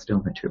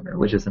glioblastoma tumor,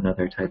 which is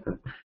another type of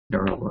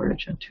neural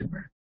origin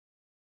tumor.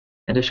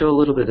 And to show a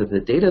little bit of the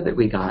data that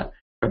we got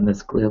from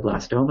this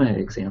glioblastoma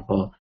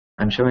example,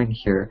 I'm showing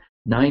here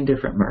 9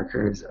 different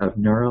markers of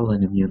neural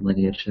and immune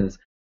lineages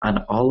on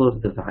all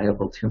of the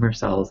viable tumor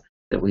cells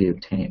that we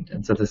obtained.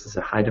 And so this is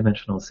a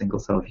high-dimensional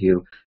single-cell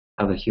view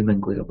of a human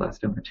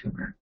glioblastoma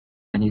tumor.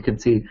 And you can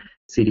see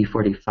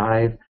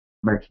CD45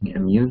 marking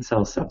immune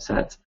cell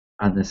subsets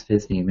on this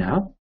FISD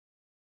map.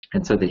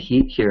 And so the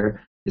heat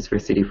here is for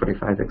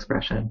CD45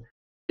 expression.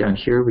 Down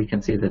here we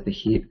can see that the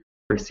heat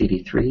for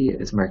CD3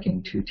 is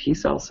marking 2 T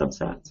cell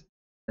subsets.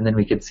 And then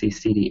we could see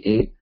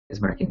CD8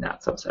 is marking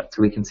that subset.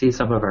 So we can see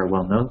some of our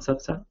well-known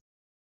subsets.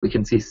 We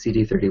can see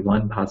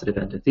CD31 positive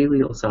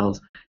endothelial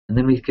cells, and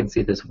then we can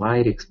see this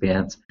wide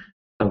expanse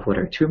of what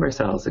are tumor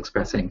cells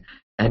expressing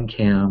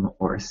NCAM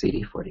or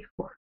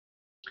CD44.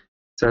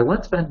 So I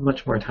won't spend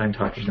much more time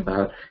talking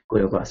about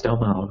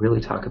glioblastoma. I'll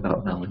really talk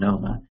about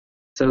melanoma.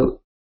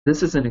 So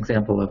this is an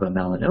example of a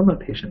melanoma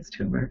patient's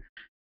tumor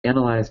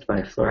analyzed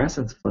by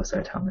fluorescence flow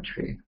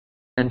cytometry.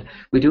 And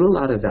we do a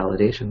lot of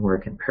validation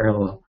work in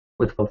parallel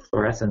with both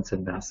fluorescence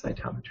and mass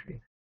cytometry.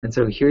 And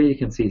so here you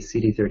can see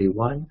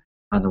CD31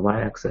 on the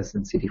y-axis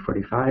and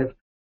CD45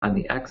 on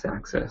the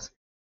x-axis.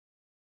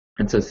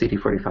 And so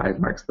CD45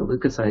 marks the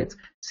leukocytes,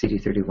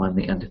 CD31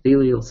 the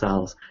endothelial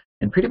cells,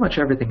 and pretty much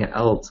everything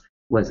else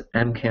was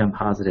MCAM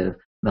positive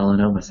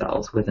melanoma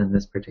cells within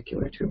this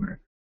particular tumor.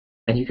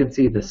 And you can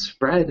see the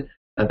spread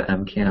of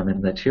MCAM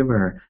in the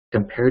tumor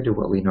compared to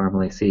what we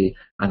normally see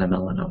on a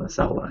melanoma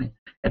cell line.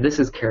 And this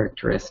is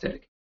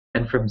characteristic.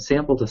 And from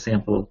sample to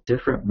sample,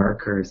 different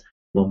markers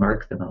will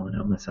mark the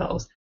melanoma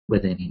cells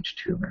within each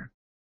tumor.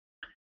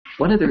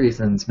 One of the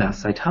reasons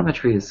mass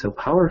cytometry is so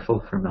powerful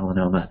for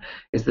melanoma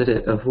is that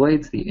it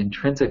avoids the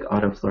intrinsic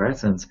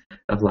autofluorescence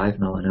of live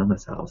melanoma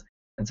cells.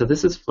 And so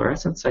this is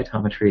fluorescence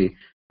cytometry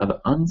of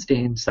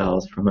unstained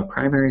cells from a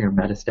primary or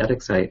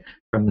metastatic site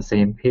from the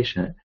same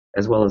patient,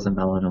 as well as a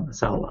melanoma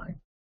cell line.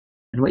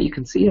 And what you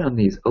can see on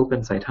these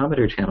open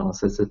cytometer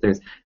channels is that there's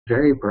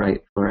very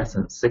bright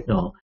fluorescent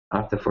signal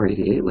off the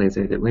 488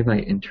 laser that we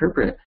might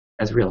interpret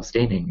as real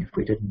staining if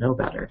we didn't know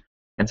better.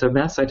 And so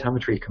mass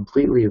cytometry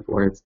completely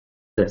avoids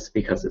this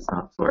because it's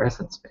not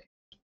fluorescence-based.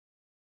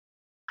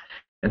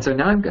 And so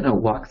now I'm going to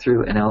walk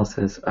through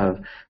analysis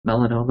of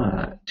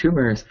melanoma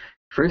tumors,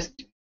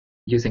 first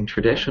using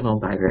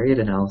traditional bivariate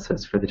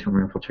analysis for the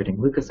tumor-infiltrating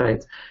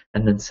leukocytes,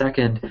 and then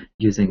second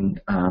using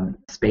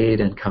SPADE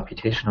and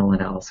computational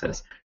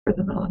analysis for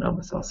the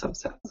melanoma cell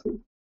subsets.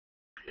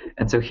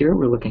 And so here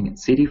we're looking at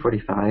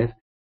CD45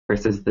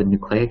 versus the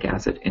nucleic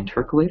acid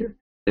intercalator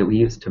that we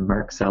use to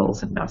mark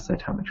cells in mass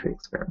cytometry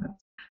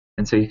experiments.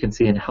 And so you can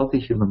see in healthy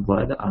human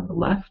blood on the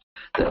left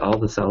that all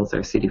the cells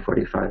are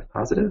CD45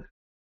 positive.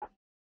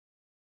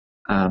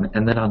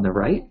 And then on the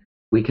right,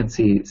 we can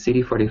see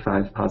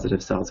CD45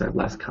 positive cells are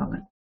less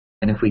common.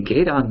 And if we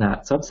gate on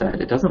that subset,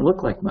 it doesn't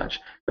look like much,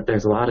 but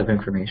there's a lot of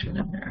information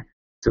in there.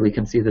 So we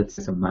can see that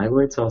there's a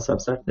myeloid cell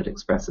subset that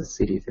expresses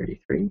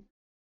CD33.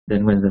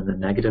 Then within the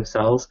negative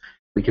cells,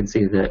 we can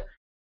see that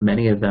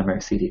many of them are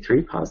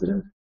CD3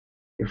 positive.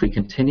 If we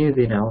continue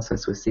the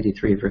analysis with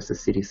CD3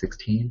 versus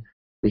CD16,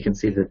 we can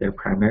see that they're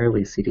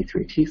primarily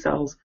CD3 T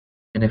cells.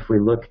 And if we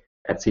look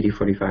at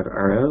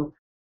CD45RO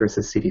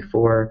versus CD4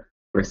 or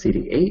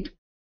CD8,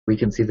 we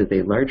can see that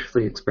they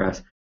largely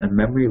express a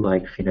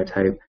memory-like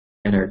phenotype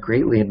and are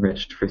greatly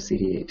enriched for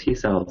CD8 T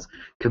cells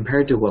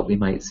compared to what we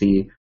might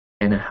see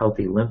in a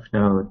healthy lymph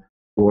node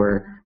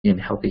or in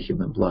healthy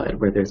human blood,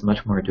 where there's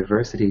much more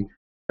diversity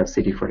of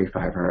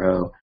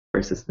CD45RO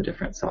versus the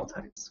different cell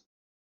types.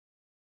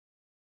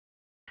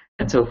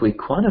 And so if we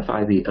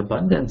quantify the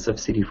abundance of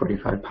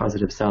CD45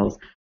 positive cells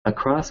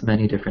across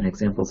many different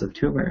examples of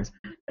tumors.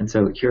 And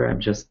so here I'm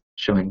just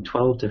showing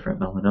 12 different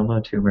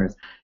melanoma tumors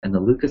and the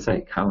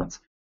leukocyte counts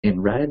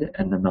in red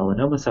and the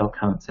melanoma cell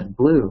counts in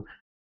blue.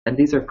 And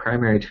these are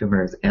primary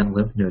tumors and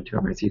lymph node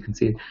tumors. You can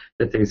see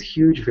that there's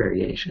huge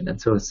variation.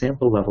 And so a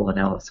sample level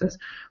analysis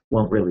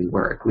won't really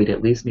work. We'd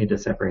at least need to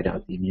separate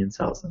out the immune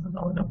cells and the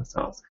melanoma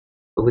cells.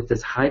 But with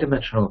this high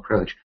dimensional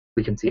approach,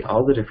 we can see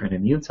all the different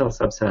immune cell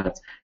subsets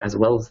as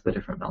well as the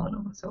different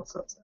melanoma cell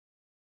subsets.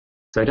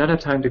 So I don't have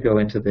time to go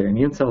into the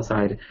immune cell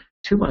side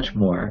too much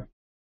more.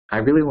 I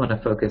really want to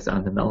focus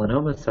on the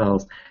melanoma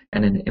cells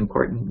and an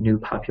important new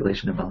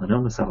population of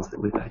melanoma cells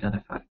that we've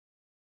identified.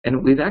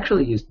 And we've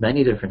actually used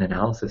many different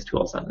analysis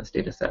tools on this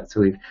data set.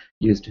 So we've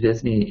used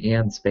Visney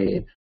and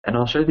SPADE, and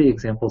I'll show the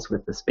examples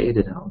with the SPADE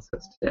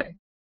analysis today.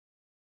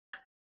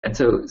 And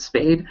so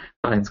SPADE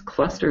finds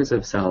clusters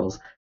of cells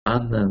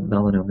on the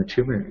melanoma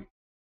tumor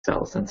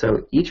cells. And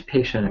so each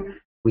patient,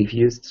 we've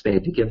used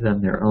SPADE to give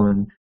them their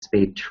own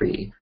SPADE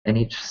tree. And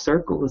each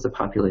circle is a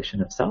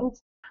population of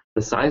cells.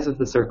 The size of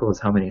the circle is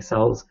how many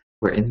cells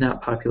were in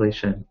that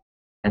population,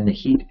 and the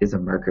heat is a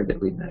marker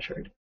that we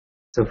measured.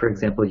 So for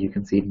example, you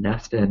can see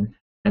Nestin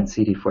and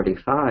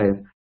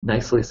CD45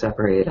 nicely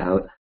separate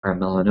out our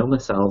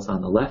melanoma cells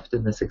on the left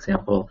in this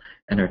example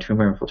and our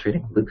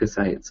tumor-infiltrating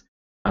leukocytes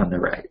on the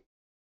right.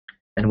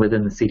 And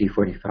within the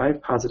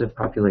CD45 positive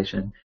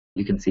population,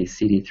 you can see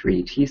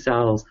CD3 T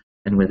cells,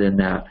 and within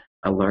that,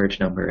 a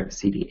large number of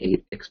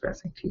CD8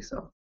 expressing T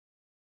cells.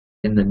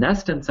 In the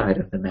Nestin side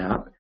of the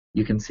map,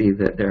 you can see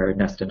that there are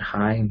Nestin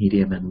high,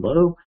 medium, and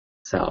low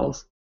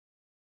cells.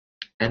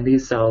 And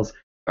these cells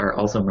are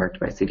also marked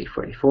by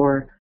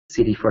CD44,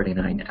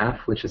 CD49F,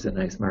 which is a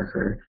nice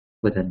marker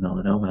within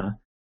melanoma,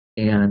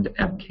 and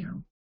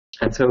MCAM.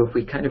 And so if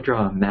we kind of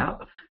draw a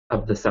map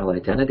of the cell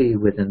identity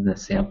within the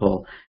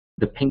sample,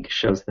 the pink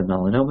shows the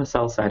melanoma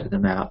cell side of the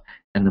map,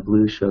 and the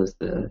blue shows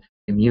the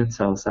immune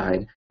cell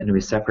side, and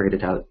we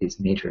separated out these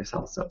major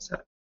cell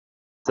subsets.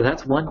 So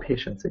that's one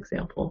patient's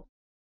example.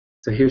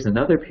 So here's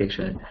another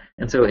patient.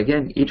 And so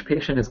again, each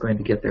patient is going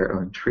to get their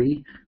own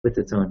tree with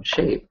its own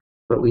shape,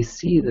 but we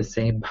see the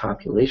same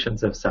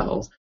populations of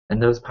cells,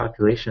 and those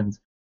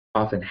populations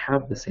often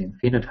have the same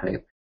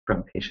phenotype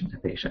from patient to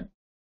patient.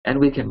 And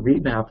we can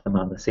remap them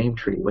on the same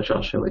tree, which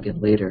I'll show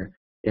again later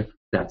if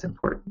that's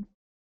important.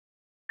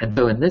 And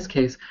so in this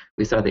case,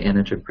 we saw the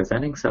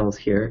antigen-presenting cells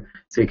here.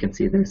 So you can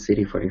see there's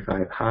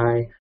CD45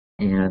 high,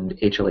 and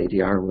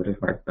HLA-DR would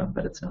have marked them,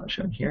 but it's not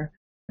shown here.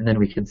 And then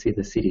we can see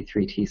the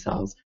CD3 T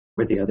cells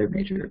were the other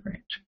major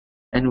branch.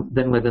 And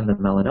then within the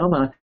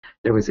melanoma,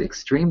 there was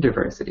extreme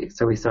diversity.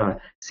 So we saw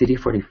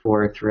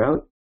CD44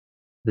 throughout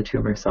the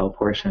tumor cell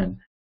portion,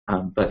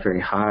 but very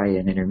high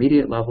and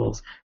intermediate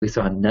levels. We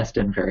saw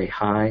Nestin very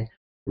high,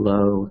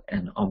 low,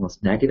 and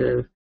almost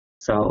negative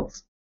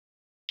cells,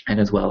 and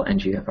as well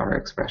NGFR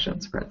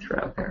expression spread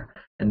throughout there.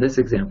 And this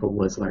example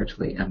was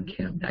largely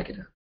MCAM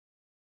negative.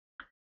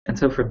 And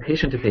so from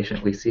patient to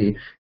patient, we see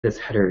this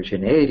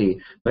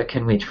heterogeneity, but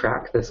can we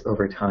track this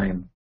over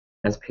time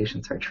as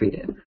patients are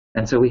treated?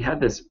 And so we had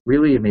this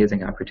really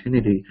amazing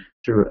opportunity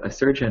through a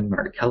surgeon,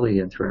 Mark Kelly,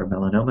 and through our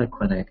melanoma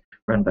clinic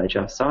run by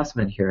Jeff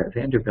Sossman here at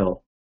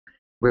Vanderbilt,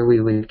 where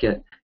we would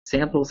get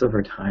samples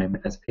over time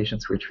as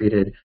patients were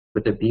treated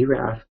with a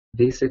BRAF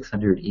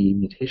V600E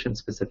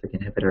mutation-specific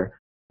inhibitor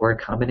or a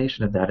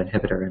combination of that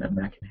inhibitor and a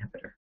MEK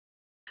inhibitor.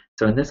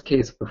 So in this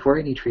case, before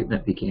any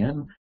treatment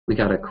began, we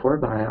got a core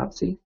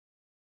biopsy,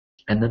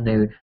 and then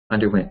they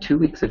underwent 2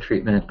 weeks of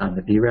treatment on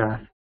the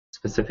BRAF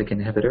specific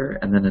inhibitor,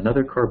 and then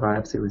another core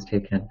biopsy was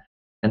taken,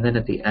 and then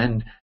at the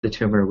end, the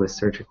tumor was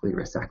surgically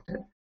resected,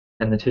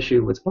 and the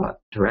tissue was brought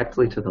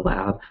directly to the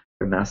lab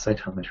for mass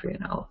cytometry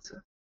analysis.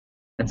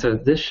 And so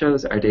this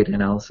shows our data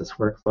analysis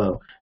workflow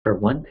for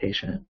one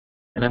patient,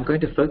 and I'm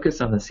going to focus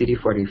on the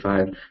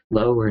CD45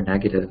 low or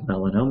negative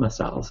melanoma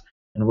cells,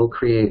 and we'll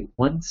create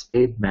one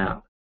SPADE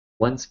map,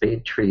 one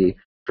SPADE tree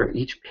for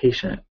each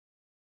patient.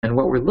 And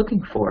what we're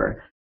looking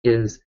for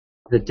is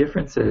the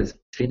differences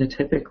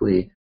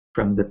phenotypically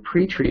from the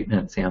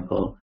pre-treatment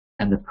sample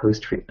and the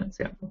post-treatment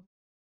sample.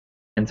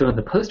 And so in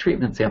the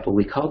post-treatment sample,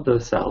 we called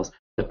those cells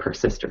the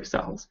persister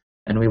cells.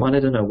 And we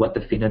wanted to know what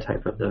the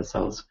phenotype of those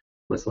cells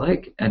was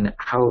like and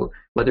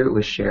whether it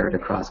was shared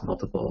across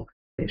multiple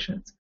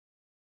patients.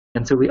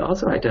 And so we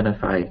also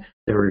identified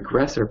the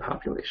regressor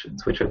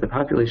populations, which are the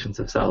populations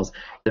of cells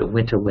that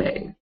went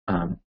away,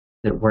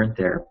 that weren't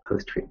there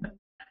post-treatment.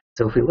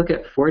 So if we look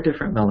at 4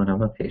 different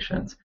melanoma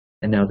patients,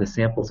 and now the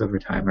samples over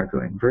time are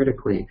going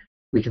vertically,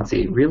 we can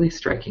see really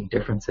striking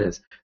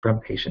differences from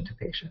patient to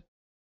patient.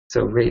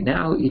 So right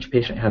now, each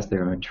patient has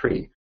their own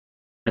tree.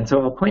 And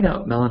so I'll point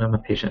out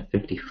melanoma patient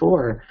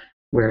 54,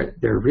 where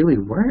there really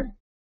weren't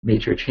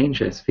major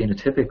changes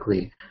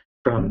phenotypically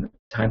from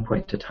time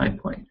point to time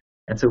point.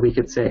 And so we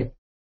could say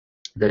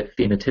that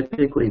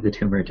phenotypically the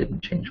tumor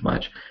didn't change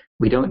much.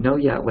 We don't know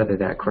yet whether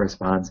that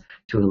corresponds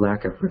to a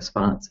lack of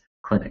response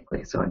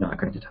clinically, so I'm not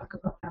going to talk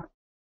about that.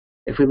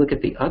 If we look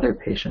at the other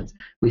patients,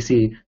 we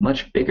see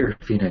much bigger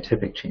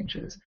phenotypic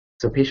changes.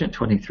 So patient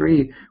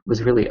 23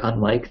 was really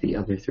unlike the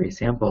other 3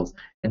 samples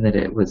in that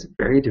it was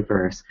very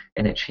diverse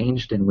and it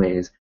changed in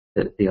ways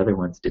that the other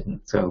ones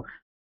didn't. So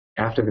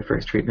after the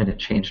first treatment, it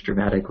changed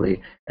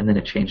dramatically, and then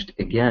it changed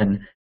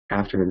again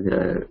after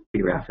the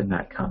BRAF and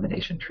MET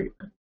combination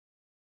treatment.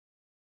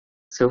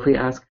 So if we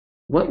ask,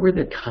 what were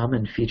the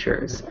common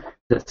features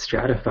that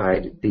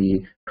stratified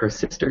the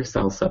persister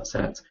cell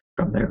subsets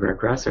from the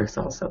regressor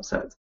cell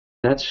subsets?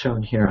 That's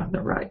shown here on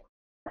the right.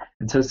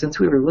 And so since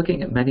we were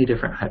looking at many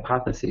different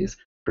hypotheses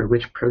for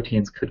which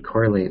proteins could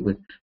correlate with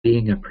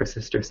being a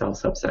persister cell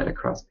subset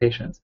across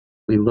patients,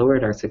 we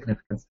lowered our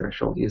significance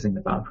threshold using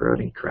the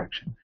Bonferroni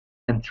correction.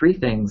 And 3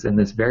 things in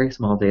this very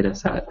small data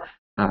set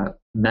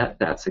met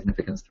that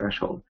significance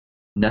threshold: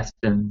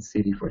 Nestin,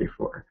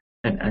 CD44,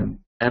 and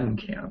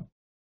MCAM.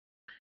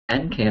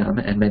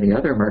 NCAM and many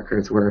other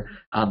markers were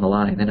on the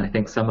line, and I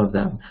think some of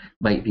them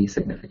might be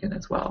significant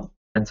as well.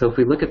 And so if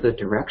we look at the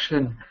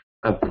direction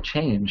of the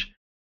change,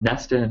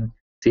 Nestin,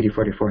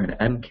 CD44,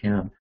 and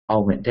MCAM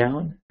all went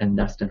down, and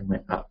Nestin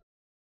went up.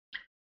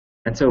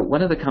 And so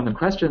one of the common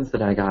questions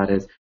that I got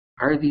is,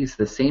 are these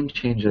the same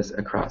changes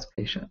across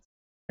patients?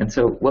 And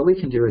so what we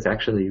can do is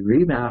actually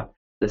remap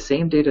the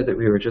same data that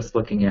we were just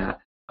looking at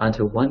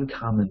onto one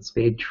common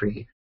spade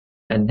tree,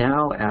 and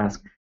now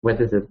ask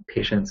whether the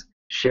patients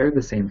share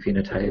the same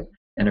phenotype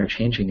and are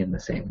changing in the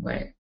same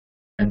way.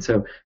 And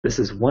so this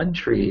is one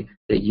tree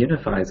that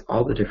unifies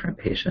all the different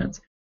patients.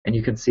 And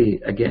you can see,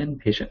 again,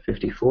 patient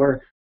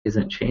 54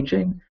 isn't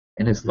changing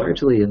and is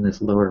largely in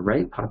this lower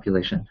right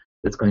population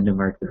that's going to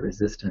mark the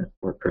resistant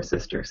or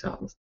persister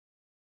cells.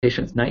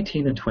 Patients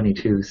 19 and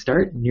 22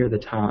 start near the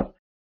top,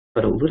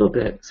 but a little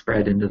bit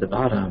spread into the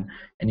bottom,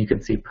 and you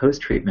can see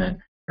post-treatment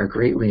are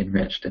greatly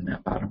enriched in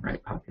that bottom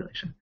right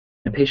population.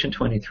 And patient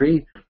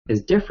 23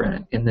 is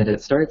different in that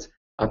it starts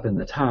up in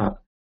the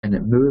top and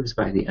it moves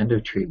by the end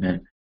of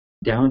treatment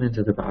down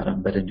into the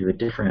bottom, but into a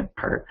different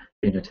part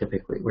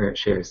phenotypically, where it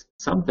shares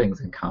some things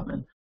in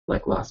common,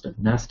 like loss of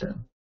nestin,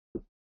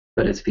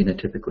 but is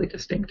phenotypically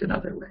distinct in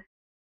other ways.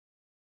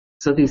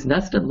 So these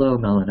nestin-low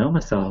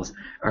melanoma cells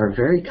are a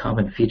very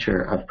common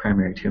feature of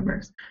primary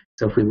tumors.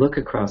 So if we look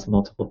across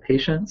multiple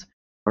patients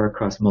or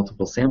across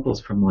multiple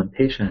samples from one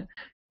patient,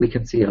 we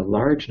can see a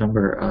large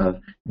number of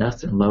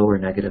nestin-low or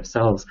negative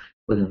cells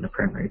within the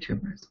primary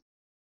tumors.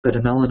 But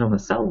in melanoma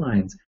cell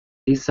lines,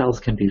 these cells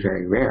can be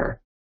very rare.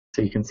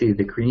 So you can see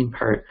the green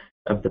part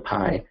of the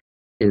pie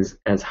is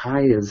as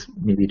high as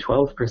maybe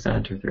 12%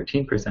 or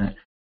 13%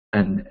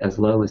 and as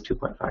low as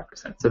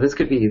 2.5%. So this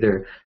could be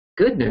either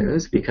good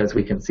news because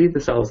we can see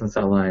the cells in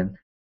cell lines,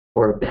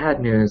 or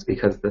bad news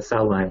because the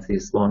cell lines,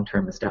 these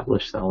long-term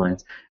established cell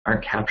lines,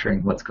 aren't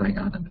capturing what's going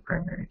on in the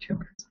primary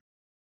tumors.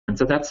 And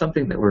so that's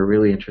something that we're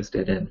really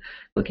interested in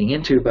looking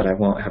into, but I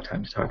won't have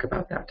time to talk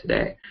about that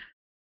today.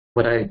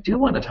 What I do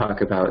want to talk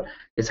about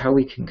is how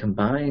we can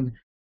combine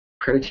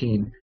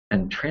protein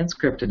and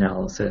transcript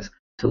analysis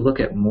to look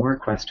at more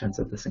questions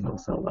at the single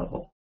cell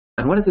level.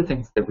 And one of the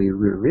things that we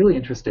were really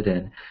interested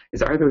in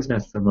is, are those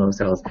nestin-low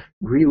cells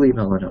really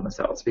melanoma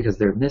cells? Because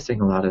they're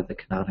missing a lot of the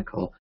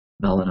canonical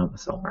melanoma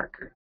cell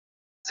marker.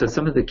 So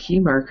some of the key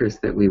markers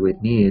that we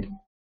would need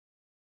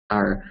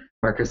are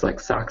markers like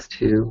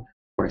SOX2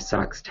 or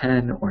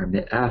SOX10 or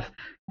MIT-F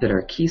that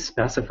are key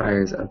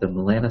specifiers of the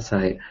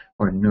melanocyte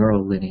or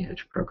neural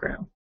lineage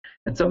program.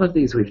 And some of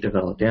these we've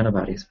developed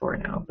antibodies for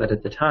now, but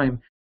at the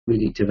time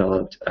we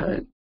developed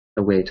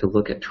a way to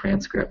look at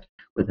transcript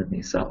within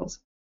these cells.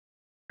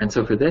 And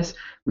so for this,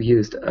 we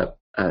used a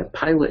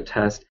pilot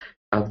test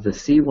of the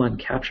C1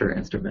 capture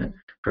instrument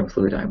from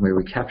Fluidigm, where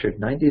we captured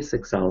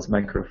 96 cells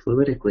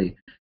microfluidically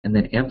and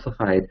then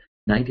amplified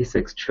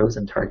 96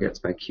 chosen targets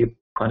by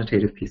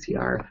quantitative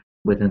PCR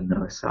within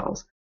those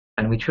cells.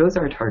 And we chose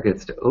our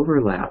targets to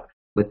overlap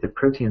with the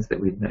proteins that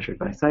we'd measured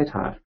by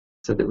CyTOF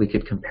so that we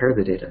could compare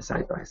the data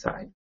side by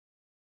side.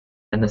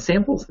 And the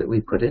samples that we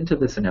put into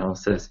this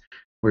analysis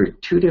were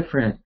 2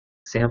 different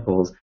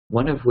samples,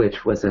 one of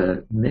which was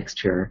a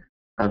mixture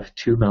of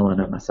 2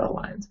 melanoma cell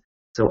lines.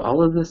 So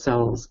all of the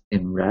cells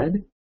in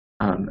red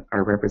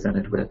are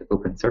represented with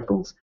open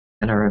circles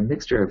and are a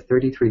mixture of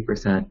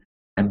 33%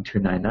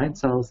 M299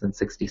 cells and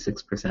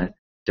 66%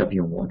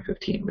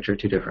 WM115, which are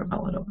 2 different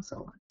melanoma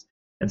cell lines.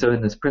 And so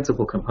in this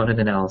principal component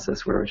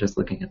analysis, where we're just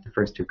looking at the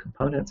first 2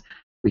 components,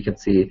 we can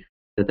see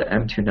that the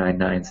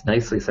M299s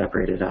nicely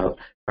separated out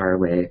far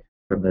away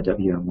from the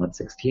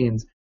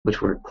WM116s,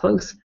 which were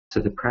close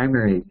to the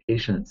primary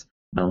patient's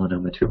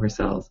melanoma tumor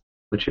cells,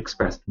 which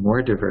expressed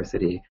more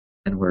diversity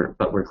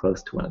but were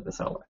close to one of the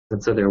cell lines.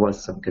 And so there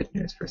was some good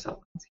news for cell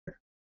lines here.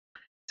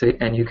 So,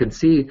 and you can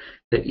see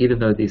that even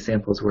though these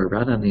samples were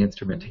run on the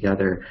instrument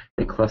together,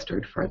 they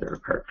clustered farther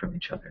apart from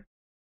each other.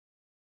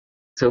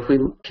 So if we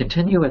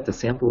continue at the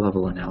sample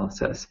level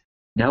analysis,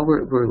 now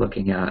we're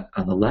looking at,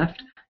 on the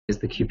left is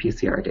the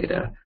qPCR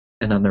data,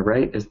 and on the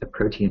right is the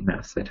protein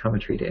mass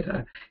cytometry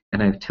data.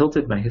 And I've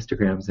tilted my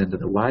histograms into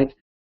the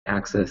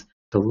y-axis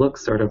to look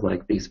sort of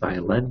like these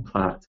violin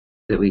plots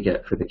that we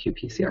get for the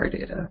qPCR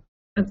data.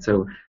 And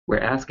so we're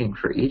asking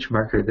for each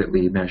marker that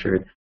we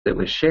measured that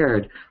was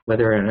shared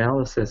whether an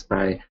analysis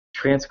by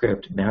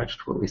transcript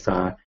matched what we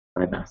saw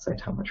by mass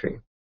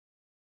cytometry.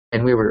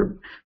 And we were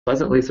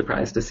pleasantly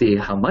surprised to see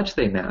how much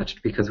they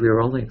matched, because we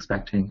were only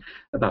expecting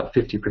about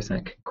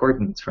 50%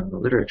 concordance from the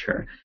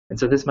literature. And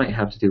so this might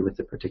have to do with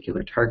the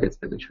particular targets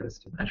that we chose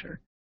to measure.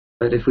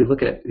 But if we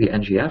look at the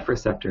NGF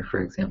receptor,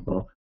 for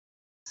example,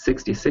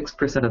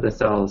 66% of the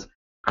cells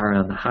are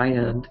on the high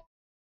end,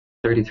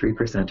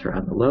 33% are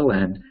on the low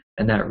end,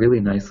 and that really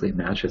nicely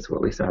matches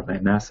what we saw by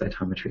mass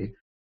cytometry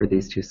for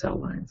these two cell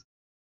lines.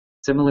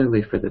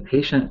 Similarly, for the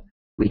patient,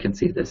 we can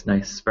see this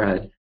nice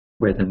spread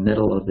where the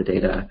middle of the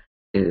data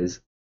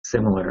is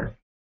similar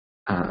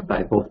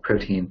by both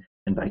protein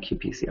and by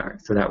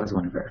qPCR. So that was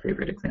one of our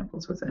favorite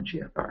examples, was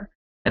NGFR.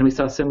 And we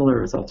saw similar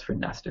results for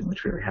Nestin,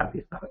 which we were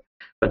happy about.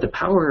 But the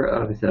power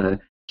of the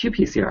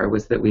qPCR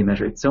was that we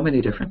measured so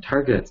many different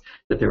targets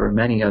that there were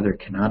many other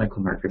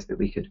canonical markers that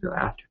we could go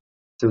after.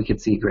 So we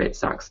could see great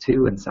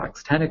SOX2 and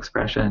SOX10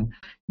 expression.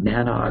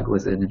 NANOG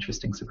was an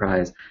interesting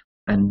surprise,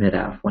 and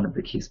MIDF, one of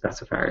the key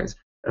specifiers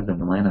of the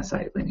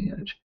melanocyte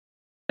lineage.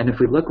 And if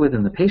we look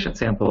within the patient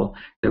sample,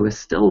 there was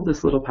still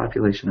this little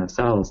population of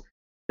cells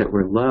that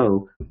were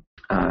low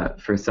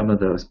for some of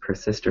those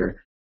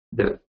persister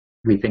that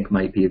we think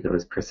might be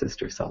those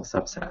persister cell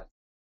subsets.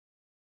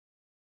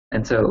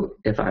 And so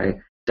if I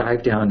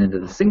dive down into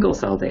the single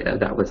cell data,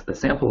 that was the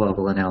sample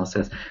level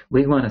analysis,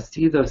 we want to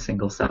see those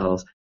single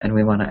cells and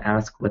we want to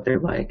ask what they're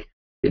like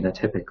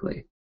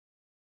phenotypically.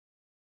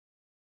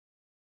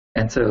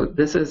 And so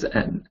this is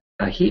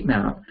a heat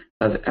map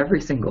of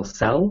every single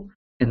cell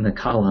in the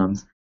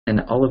columns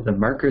and all of the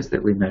markers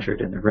that we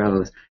measured in the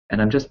rows.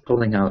 And I'm just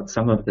pulling out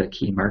some of the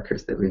key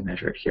markers that we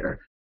measured here.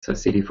 So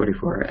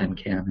CD44,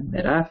 NCAM, and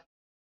MIDF.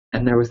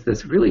 And there was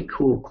this really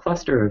cool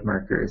cluster of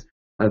markers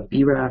of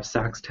BRAF,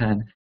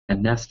 SOX10,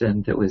 and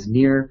Nestin that was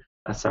near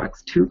a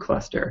SOX2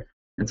 cluster.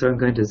 And so I'm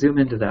going to zoom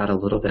into that a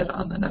little bit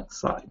on the next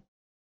slide.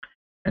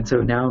 And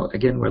so now,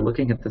 again, we're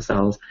looking at the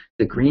cells.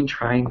 The green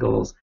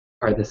triangles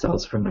are the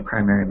cells from the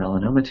primary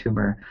melanoma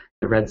tumor.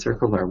 The red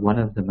circle are one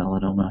of the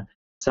melanoma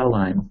cell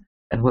lines.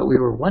 And what we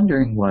were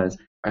wondering was,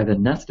 are the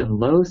Nestin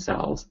low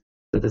cells,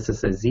 so this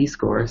is a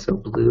Z-score, so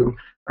blue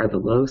are the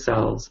low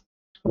cells,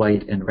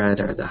 white and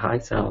red are the high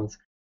cells,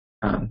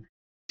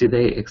 do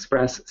they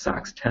express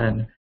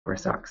SOX10 or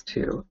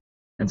SOX2?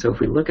 And so if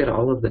we look at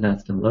all of the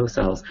Nestin low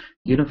cells,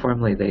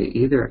 uniformly they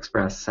either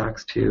express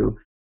SOX2,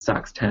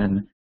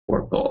 SOX10,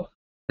 or both.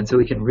 And so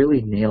we can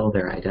really nail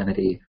their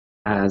identity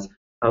as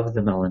of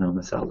the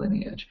melanoma cell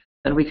lineage.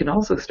 And we can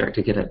also start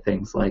to get at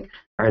things like,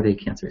 are they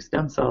cancer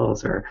stem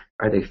cells, or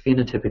are they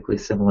phenotypically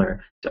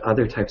similar to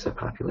other types of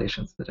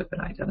populations that have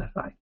been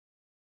identified?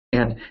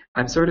 And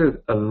I'm sort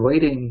of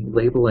avoiding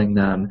labeling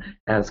them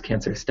as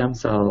cancer stem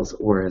cells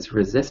or as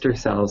resistor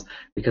cells,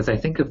 because I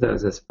think of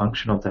those as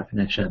functional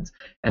definitions.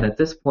 And at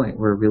this point,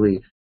 we're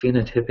really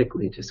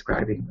phenotypically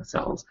describing the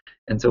cells.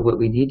 And so what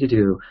we need to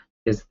do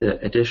is the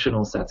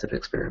additional sets of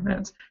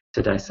experiments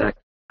to dissect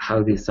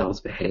how these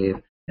cells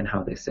behave and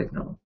how they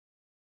signal.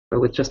 But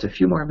with just a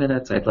few more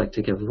minutes, I'd like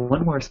to give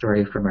one more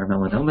story from our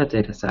melanoma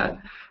data set,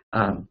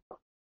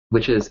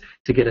 which is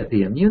to get at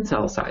the immune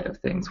cell side of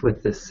things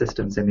with this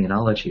systems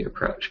immunology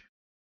approach.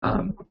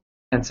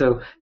 And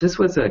so this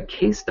was a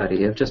case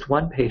study of just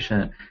one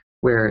patient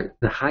where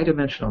the high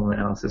dimensional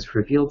analysis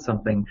revealed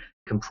something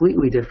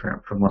completely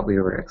different from what we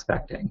were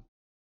expecting.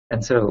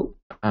 And so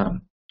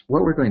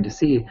what we're going to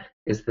see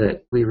is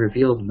that we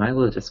revealed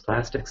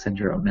myelodysplastic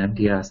syndrome,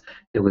 MDS,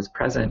 that was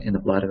present in the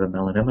blood of a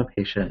melanoma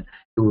patient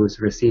who was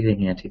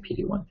receiving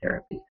anti-PD-1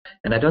 therapy.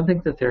 And I don't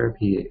think the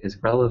therapy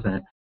is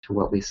relevant to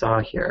what we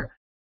saw here.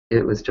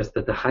 It was just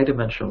that the high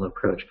dimensional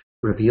approach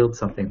revealed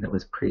something that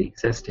was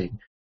pre-existing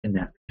in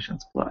that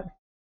patient's blood.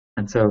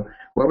 And so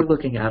what we're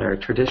looking at are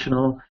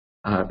traditional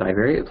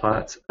bivariate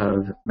plots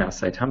of mass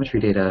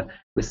cytometry data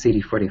with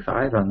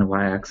CD45 on the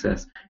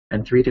y-axis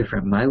and 3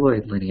 different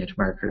myeloid lineage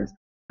markers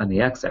on the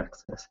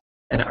x-axis.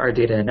 And our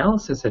data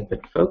analysis had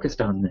been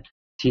focused on the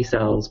T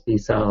cells, B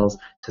cells,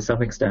 to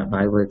some extent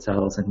myeloid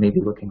cells, and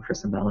maybe looking for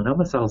some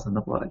melanoma cells in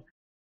the blood.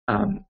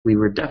 We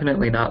were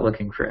definitely not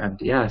looking for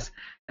MDS,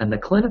 and the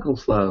clinical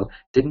flow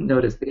didn't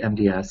notice the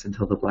MDS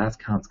until the blast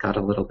counts got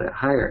a little bit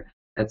higher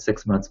at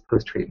 6 months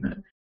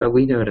post-treatment, but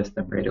we noticed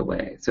them right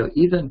away. So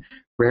even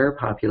rare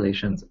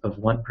populations of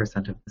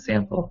 1% of the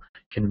sample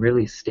can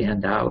really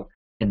stand out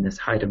in this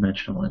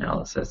high-dimensional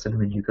analysis, and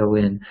when you go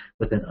in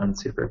with an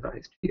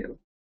unsupervised view.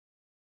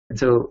 And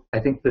so I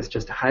think this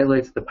just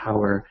highlights the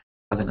power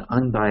of an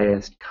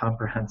unbiased,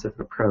 comprehensive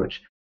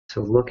approach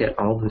to look at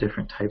all the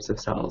different types of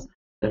cells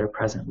that are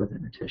present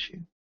within a tissue.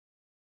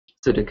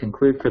 So to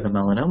conclude, for the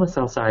melanoma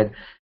cell side,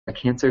 a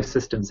cancer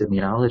systems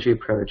immunology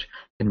approach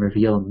can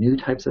reveal new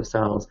types of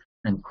cells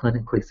and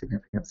clinically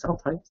significant cell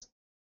types.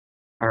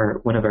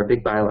 One of our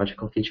big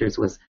biological features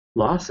was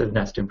loss of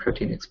Nestin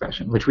protein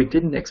expression, which we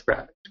didn't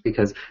expect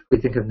because we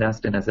think of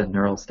Nestin as a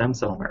neural stem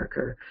cell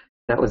marker.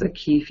 That was a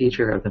key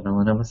feature of the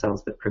melanoma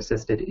cells that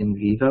persisted in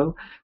vivo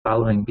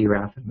following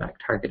BRAF and MEK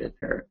targeted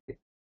therapy.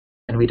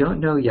 And we don't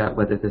know yet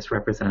whether this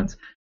represents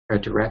are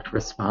a direct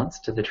response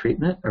to the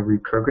treatment, a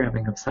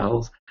reprogramming of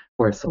cells,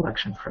 or a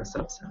selection for a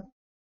subset.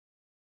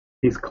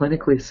 These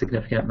clinically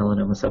significant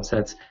melanoma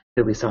subsets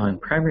that we saw in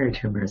primary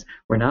tumors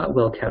were not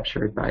well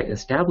captured by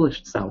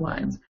established cell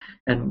lines,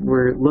 and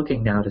we're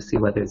looking now to see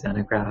whether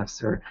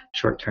xenografts or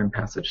short-term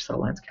passage cell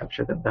lines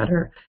capture them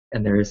better,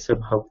 and there is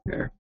some hope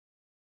there.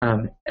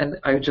 And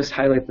I would just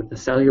highlight that the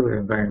cellular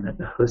environment,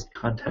 the host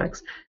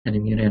context, and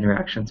immune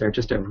interactions are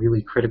just a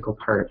really critical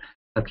part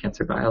of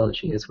cancer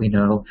biology, as we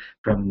know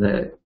from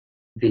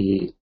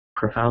the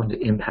profound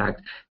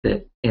impact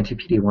that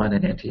anti-PD-1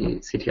 and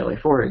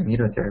anti-CTLA-4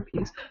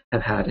 immunotherapies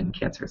have had in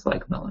cancers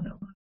like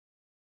melanoma.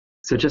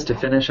 So just to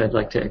finish, I'd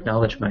like to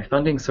acknowledge my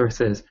funding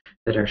sources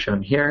that are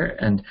shown here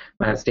and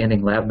my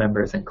outstanding lab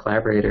members and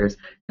collaborators.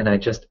 And I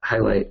just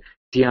highlight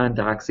Dion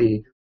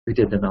Doxey, who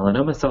did the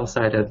melanoma cell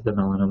side of the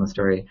melanoma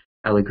story,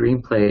 Ella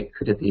Greenplate,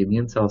 who did the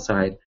immune cell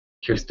side,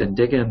 Kirsten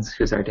Diggins,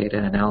 who's our data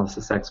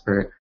analysis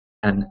expert,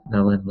 and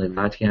Nalin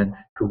Levatian,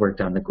 who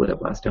worked on the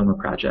glioblastoma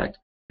project,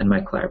 and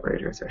my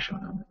collaborators are shown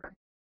on the right.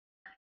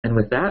 And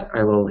with that,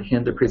 I will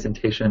hand the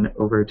presentation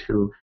over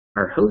to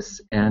our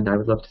hosts, and I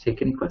would love to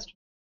take any questions.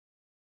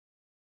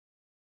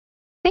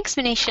 Thanks,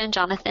 Manisha and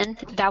Jonathan.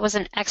 That was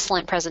an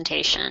excellent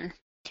presentation.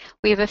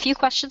 We have a few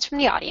questions from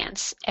the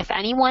audience. If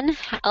anyone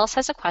else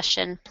has a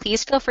question,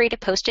 please feel free to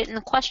post it in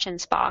the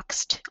questions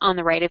box on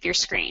the right of your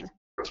screen.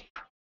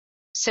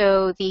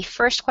 So the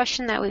first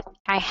question that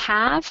I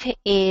have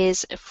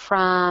is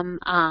from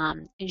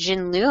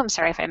Jin Liu. I'm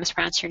sorry if I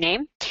mispronounced your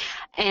name.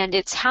 And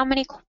it's, how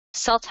many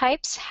cell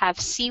types have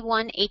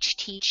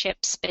C1HT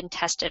chips been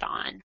tested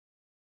on?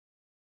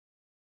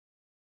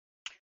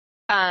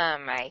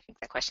 I think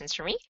that question's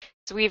for me.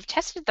 So we've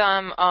tested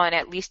them on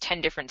at least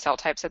 10 different cell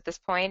types at this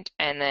point,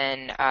 and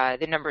then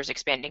the number is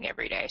expanding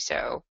every day.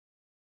 So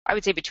I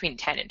would say between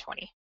 10 and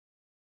 20.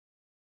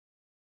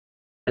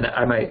 And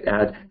I might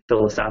add,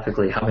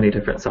 philosophically, how many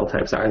different cell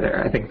types are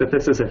there? I think that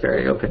this is a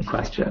very open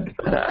question.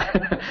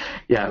 But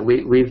yeah,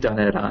 we've done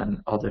it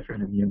on all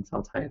different immune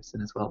cell types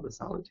and as well as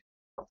solid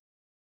tumors.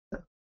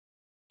 So.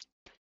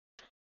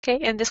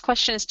 Okay, and this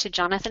question is to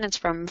Jonathan. It's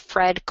from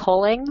Fred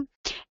Colling.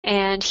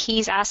 And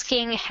he's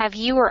asking, have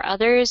you or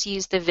others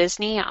used the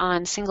VISNI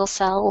on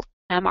single-cell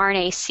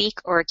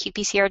mRNA-seq or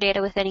qPCR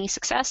data with any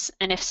success?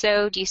 And if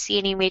so, do you see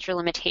any major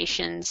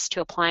limitations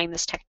to applying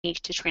this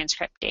technique to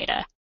transcript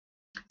data?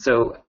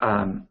 So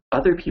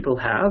other people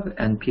have,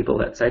 and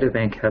people at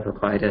Cytobank have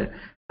applied it.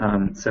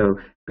 So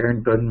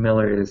Baron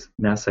Bodenmiller's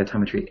mass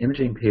cytometry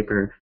imaging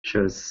paper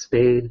shows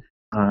SPADE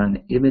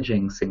on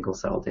imaging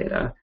single-cell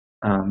data.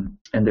 And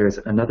there's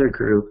another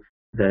group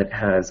that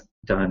has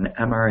done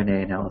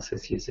mRNA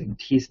analysis using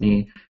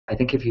t-SNE. I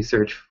think if you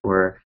search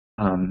for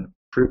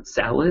fruit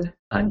salad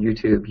on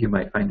YouTube, you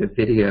might find a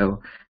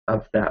video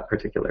of that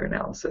particular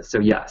analysis. So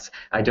yes,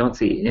 I don't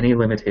see any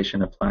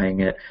limitation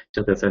applying it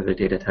to those other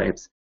data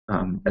types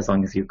as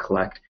long as you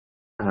collect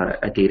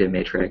a data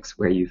matrix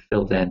where you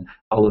filled in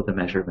all of the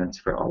measurements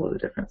for all of the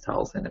different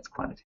cells and its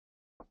quantity.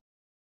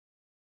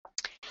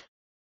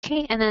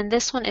 Okay, and then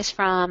this one is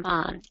from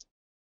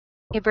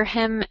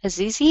Ibrahim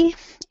Azizi,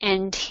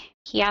 and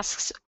he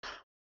asks,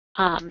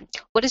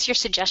 what is your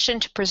suggestion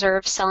to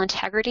preserve cell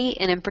integrity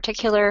and in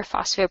particular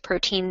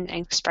phosphoprotein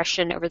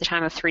expression over the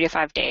time of 3 to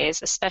 5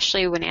 days,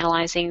 especially when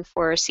analyzing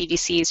for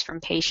CDCs from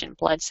patient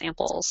blood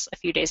samples a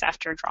few days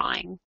after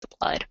drawing the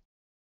blood?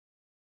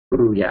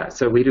 Ooh, yeah,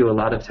 so we do a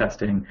lot of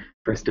testing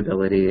for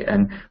stability,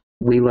 and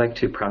we like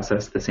to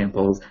process the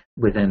samples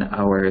within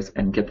hours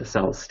and get the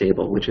cells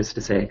stable, which is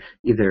to say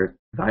either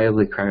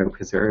viably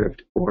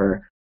cryopreserved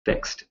or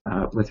fixed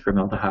with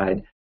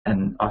formaldehyde,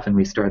 and often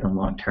we store them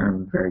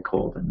long-term, very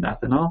cold, in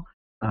methanol.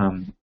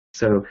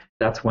 So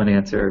that's one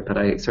answer, but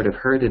I sort of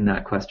heard in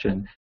that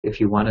question,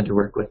 if you wanted to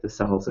work with the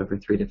cells over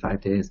 3 to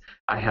 5 days,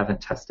 I haven't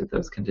tested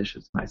those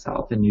conditions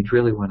myself, and you'd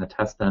really want to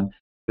test them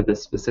for the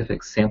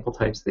specific sample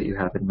types that you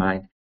have in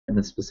mind and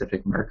the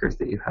specific markers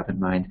that you have in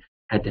mind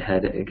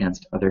head-to-head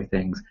against other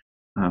things.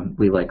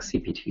 We like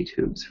CPT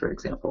tubes, for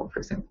example,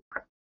 for sample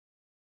prep.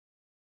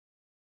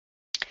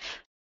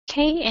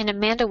 Okay, and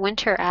Amanda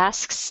Winter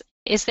asks,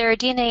 is there a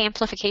DNA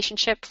amplification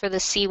chip for the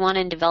C1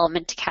 in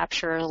development to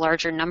capture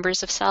larger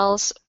numbers of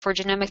cells for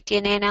genomic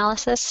DNA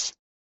analysis?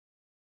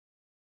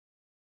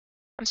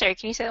 I'm sorry,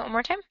 can you say that one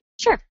more time?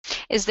 Sure.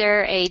 Is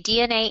there a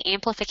DNA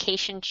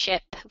amplification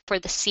chip for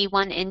the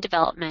C1 in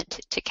development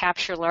to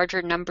capture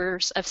larger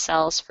numbers of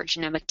cells for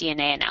genomic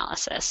DNA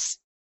analysis?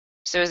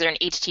 So is there an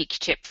HT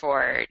chip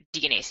for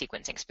DNA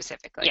sequencing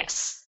specifically?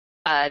 Yes.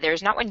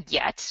 There's not one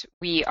yet.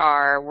 We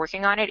are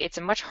working on it. It's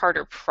a much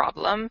harder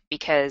problem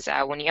because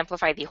when you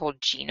amplify the whole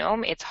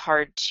genome, it's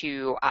hard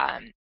to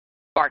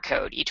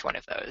barcode each one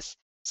of those.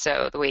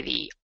 So the way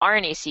the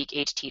RNA-seq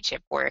HT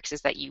chip works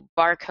is that you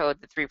barcode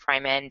the 3'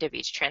 end of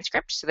each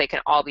transcript so they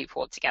can all be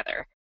pulled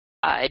together.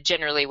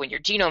 Generally, when you're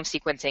genome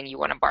sequencing, you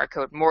want to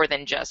barcode more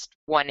than just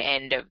one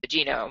end of the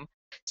genome.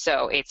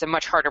 So it's a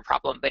much harder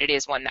problem, but it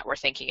is one that we're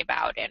thinking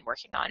about and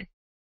working on.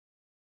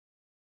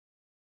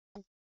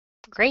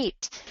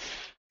 Great.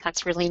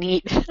 That's really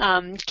neat.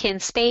 Can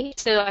spade,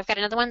 so I've got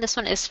another one. This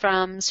one is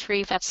from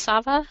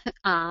Srivastava.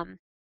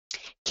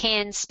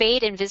 Can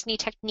spade and Visney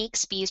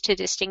techniques be used to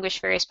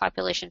distinguish various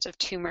populations of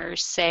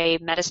tumors, say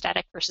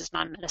metastatic versus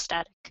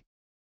non-metastatic?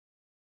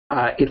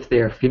 If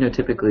they're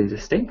phenotypically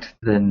distinct,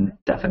 then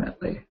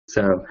definitely.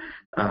 So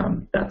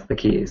that's the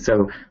key.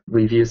 So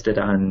we've used it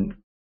on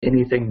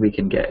anything we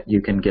can get.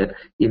 You can get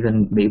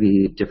even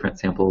maybe different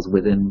samples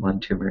within one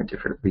tumor.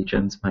 Different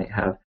regions might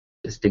have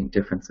distinct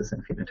differences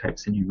in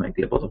phenotypes, and you might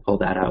be able to pull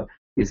that out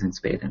using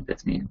spade and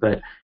Visney. But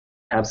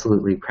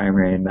absolutely,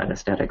 primary and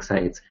metastatic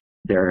sites,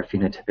 there are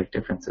phenotypic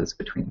differences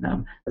between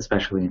them,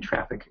 especially in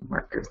trafficking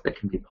markers that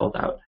can be pulled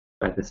out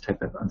by this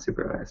type of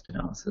unsupervised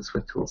analysis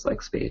with tools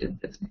like spade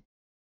and Visney.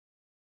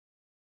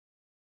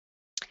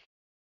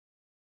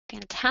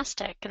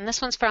 Fantastic. And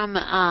this one's from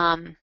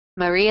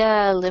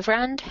Maria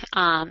Livrand.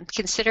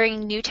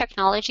 Considering new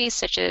technologies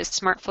such as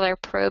smart flare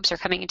probes are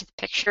coming into the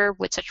picture,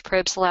 would such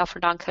probes allow for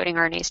non-coding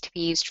RNAs to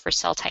be used for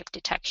cell type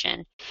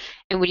detection?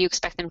 And would you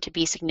expect them to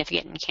be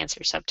significant in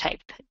cancer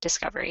subtype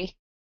discovery?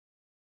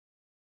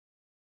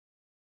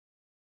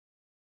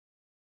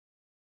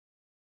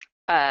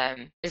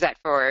 Is that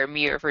for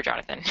me or for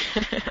Jonathan?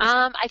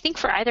 I think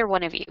for either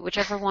one of you,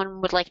 whichever one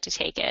would like to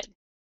take it.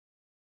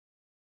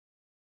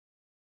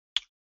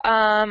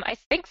 I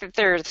think that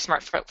the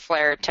smart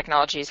flare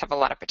technologies have a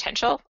lot of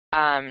potential.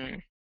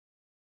 I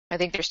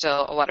think there's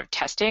still a lot of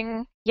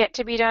testing yet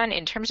to be done.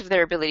 In terms of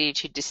their ability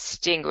to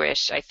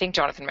distinguish, I think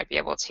Jonathan might be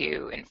able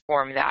to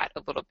inform that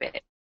a little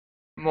bit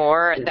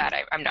more. Yeah. That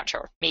I'm not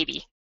sure.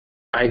 Maybe.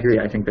 I agree.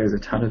 I think there's a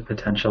ton of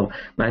potential.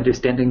 My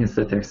understanding is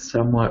that they're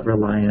somewhat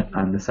reliant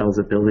on the cell's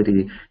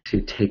ability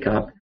to take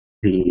up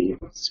the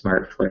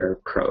smart flare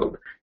probe.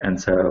 And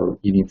so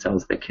you need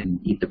cells that can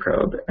eat the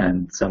probe,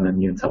 and some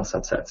immune cell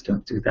subsets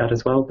don't do that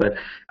as well. But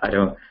I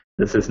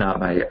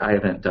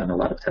haven't done a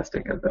lot of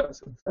testing of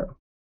those, and so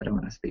I don't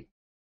want to speak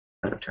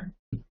out of turn.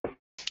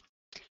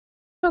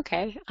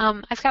 Okay.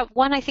 I've got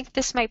one. I think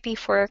this might be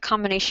for a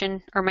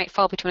combination, or might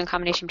fall between a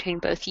combination between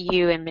both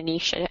you and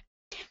Manisha.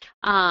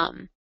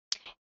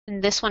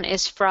 And this one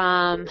is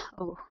from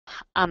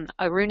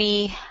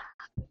Aruni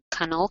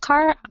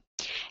Kanolkar,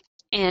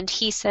 and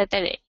he said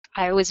that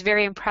I was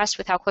very impressed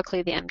with how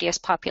quickly the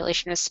MDS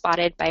population is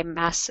spotted by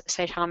mass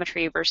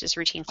cytometry versus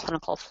routine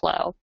clinical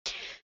flow.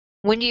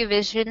 When do you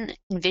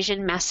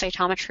envision mass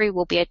cytometry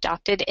will be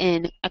adopted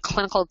in a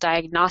clinical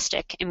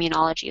diagnostic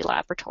immunology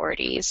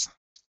laboratories?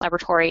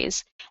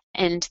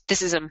 And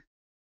this is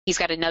he's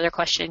got another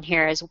question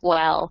here as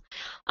well.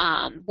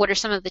 What are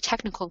some of the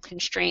technical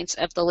constraints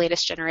of the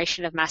latest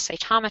generation of mass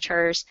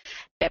cytometers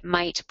that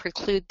might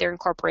preclude their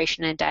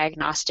incorporation in a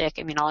diagnostic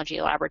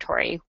immunology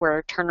laboratory,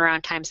 where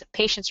turnaround times of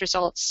patients'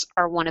 results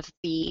are one of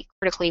the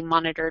critically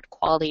monitored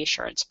quality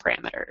assurance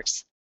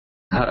parameters?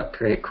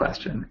 Great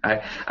question.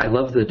 I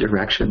love the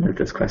direction that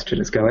this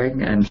question is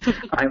going, and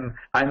I'm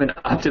an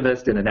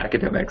optimist and an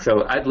academic,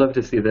 so I'd love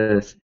to see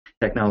this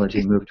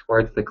technology move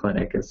towards the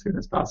clinic as soon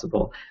as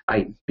possible.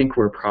 I think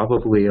we're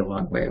probably a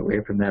long way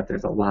away from that.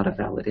 There's a lot of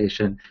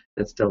validation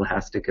that still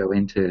has to go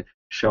into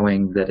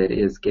showing that it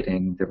is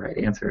getting the right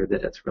answer,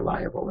 that it's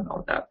reliable and all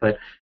of that. But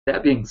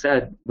that being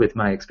said, with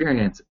my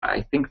experience,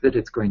 I think that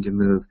it's going to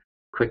move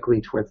quickly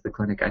towards the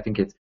clinic. I think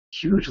it's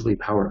hugely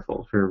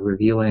powerful for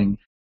revealing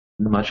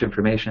much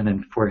information,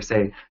 and for,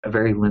 say, a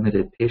very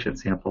limited patient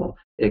sample,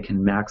 it can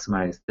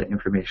maximize the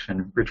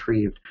information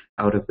retrieved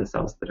out of the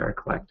cells that are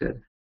collected.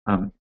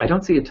 I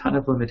don't see a ton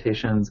of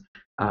limitations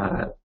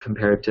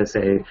compared to,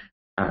 say,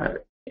 a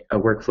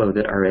workflow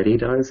that already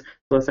does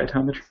flow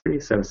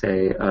cytometry. So,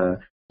 say, a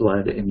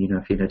blood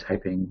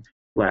immunophenotyping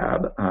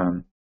lab.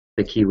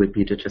 The key would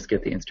be to just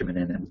get the instrument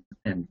in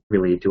and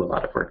really do a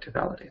lot of work to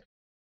validate.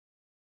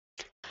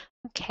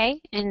 Okay,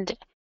 and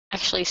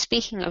actually,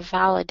 speaking of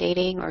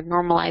validating or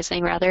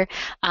normalizing, rather,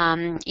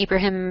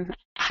 Ibrahim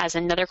has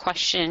another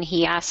question.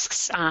 He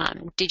asks,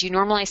 did you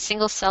normalize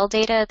single-cell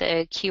data,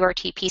 the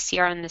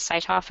QRT-PCR in the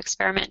CyTOF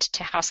experiment,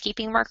 to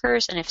housekeeping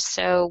markers? And if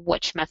so,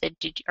 what method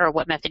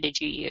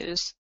did you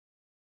use?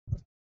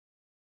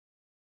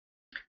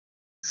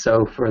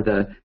 So for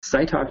the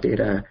CyTOF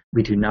data,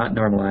 we do not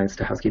normalize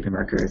to housekeeping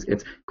markers.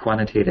 It's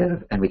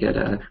quantitative, and we get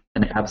an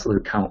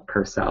absolute count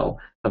per cell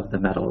of the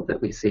metal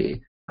that we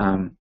see.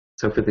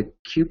 So for the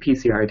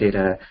qPCR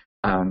data,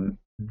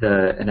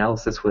 the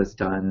analysis was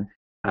done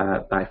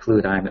by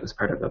Fluidigm. It was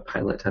part of a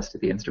pilot test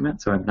of the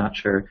instrument, so I'm not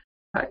sure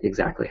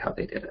exactly how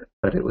they did it,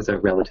 but it was a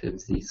relative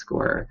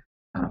z-score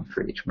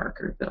for each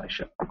marker that I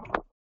showed.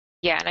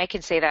 Yeah, and I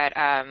can say that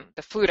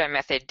the Fluidigm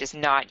method does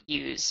not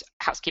use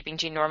housekeeping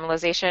gene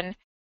normalization.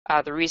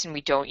 The reason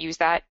we don't use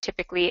that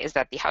typically is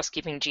that the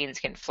housekeeping genes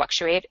can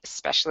fluctuate,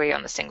 especially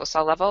on the single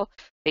cell level.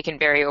 They can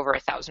vary over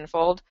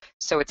 1,000-fold,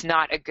 so it's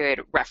not a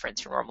good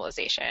reference for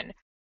normalization.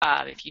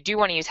 If you do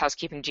want to use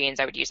housekeeping genes,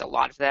 I would use a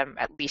lot of them,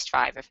 at least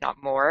 5, if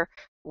not more.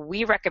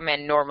 We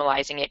recommend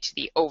normalizing it to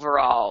the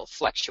overall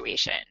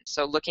fluctuation.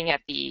 So looking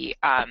at the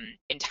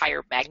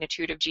entire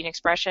magnitude of gene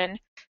expression,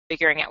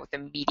 figuring out what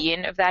the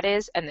median of that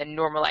is, and then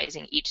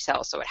normalizing each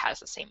cell so it has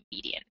the same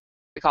median.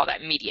 We call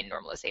that median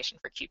normalization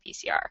for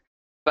qPCR.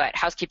 But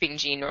housekeeping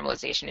gene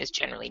normalization is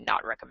generally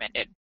not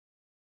recommended.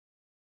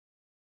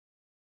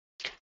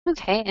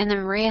 Okay, and then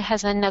Maria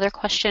has another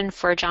question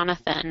for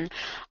Jonathan.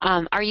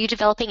 Are you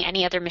developing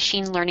any other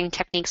machine learning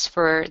techniques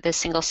for the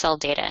single-cell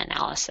data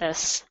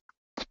analysis?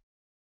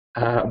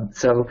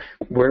 So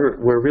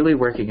we're really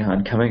working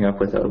on coming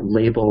up with a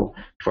label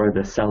for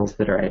the cells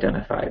that are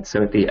identified.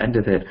 So at the end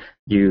of it,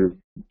 you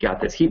got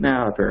this heat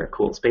map or a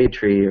cool spade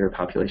tree or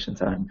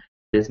populations on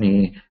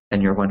Disney,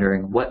 and you're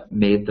wondering what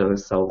made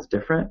those cells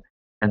different.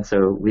 And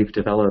so we've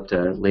developed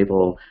a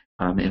label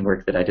in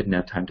work that I didn't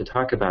have time to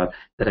talk about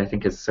that I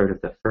think is sort of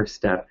the first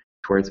step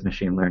towards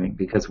machine learning,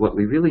 because what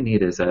we really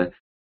need is a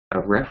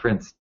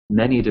reference,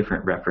 many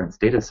different reference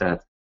data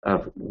sets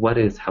of what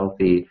is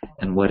healthy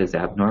and what is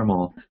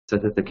abnormal, so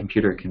that the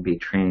computer can be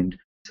trained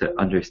to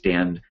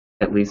understand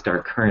at least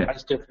our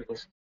current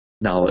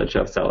knowledge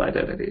of cell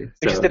identity.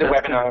 We just did a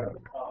webinar.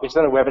 We just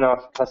did a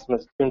webinar for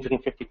customers,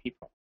 250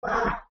 people.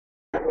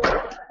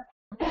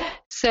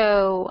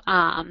 So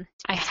I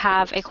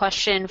have a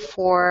question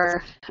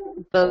for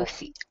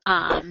both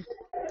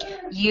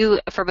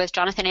for both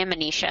Jonathan and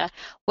Manisha.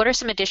 What are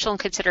some additional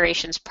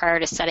considerations prior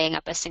to setting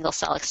up a single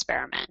cell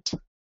experiment?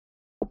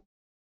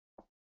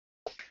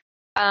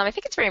 I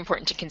think it's very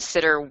important to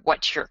consider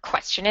what your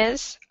question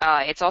is.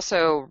 It's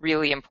also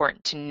really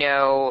important to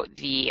know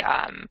the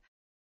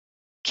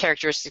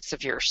characteristics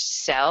of your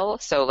cell,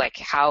 so like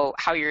how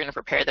you're going to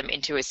prepare them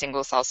into a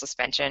single cell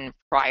suspension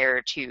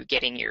prior to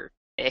getting your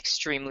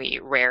extremely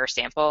rare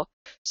sample.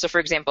 So for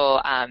example,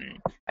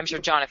 I'm sure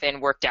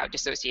Jonathan worked out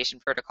dissociation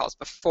protocols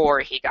before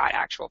he got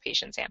actual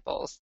patient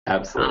samples.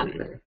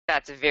 Absolutely.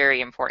 That's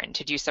very important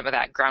to do some of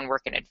that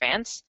groundwork in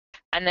advance.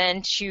 And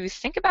then to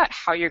think about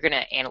how you're going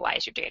to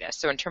analyze your data.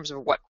 So in terms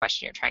of what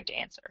question you're trying to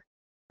answer.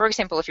 For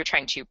example, if you're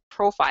trying to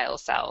profile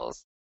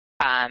cells,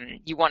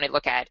 you want to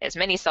look at as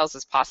many cells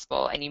as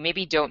possible, and you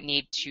maybe don't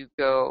need to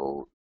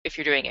go, if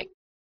you're doing a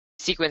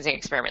sequencing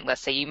experiment,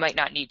 let's say, you might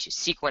not need to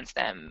sequence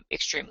them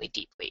extremely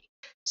deeply.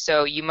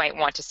 So you might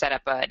want to set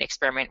up an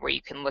experiment where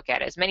you can look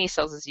at as many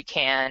cells as you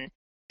can,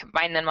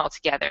 combine them all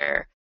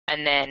together,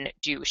 and then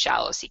do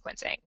shallow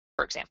sequencing,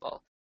 for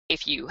example.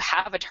 If you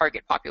have a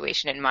target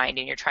population in mind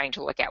and you're trying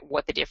to look at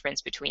what the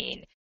difference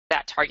between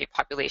that target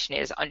population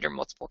is under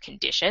multiple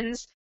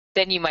conditions,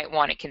 then you might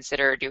want to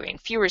consider doing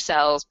fewer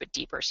cells but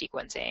deeper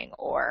sequencing,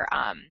 or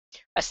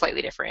a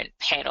slightly different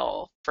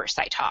panel for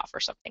CyTOF or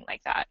something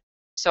like that.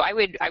 So I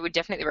would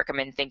definitely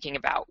recommend thinking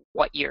about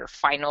what your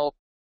final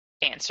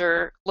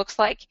answer looks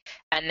like,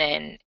 and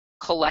then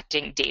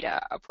collecting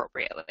data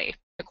appropriately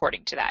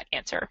according to that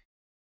answer.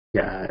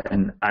 Yeah,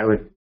 and I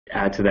would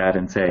add to that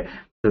and say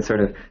the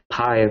sort of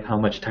pie of how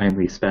much time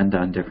we spend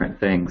on different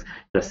things,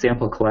 the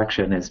sample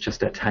collection is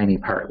just a tiny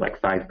part, like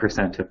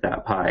 5% of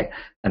that pie.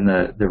 And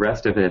the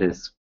rest of it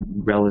is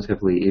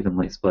relatively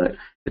evenly split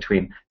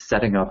between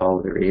setting up all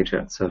of the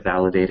reagents, so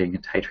validating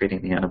and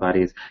titrating the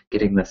antibodies,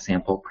 getting the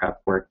sample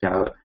prep worked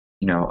out,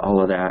 all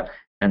of that.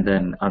 And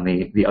then on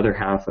the other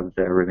half of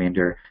the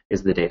remainder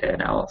is the data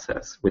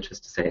analysis, which is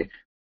to say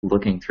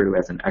looking through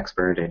as an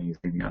expert and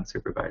using the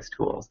unsupervised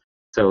tools.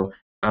 So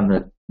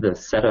on the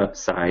setup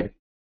side,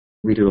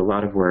 we do a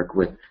lot of work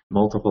with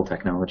multiple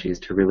technologies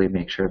to really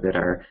make sure that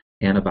our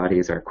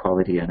antibodies are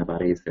quality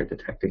antibodies, they're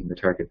detecting the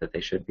target that they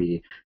should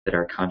be, that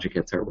our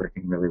conjugates are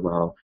working really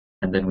well.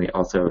 And then we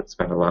also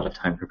spend a lot of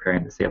time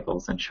preparing the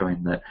samples and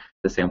showing that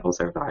the samples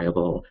are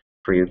viable,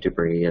 free of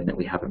debris, and that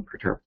we haven't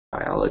perturbed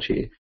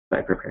biology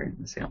by preparing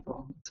the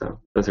sample.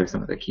 So those are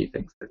some of the key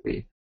things that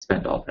we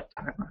spend all that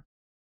time on.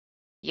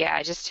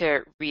 Yeah, just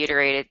to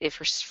reiterate it, if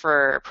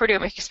for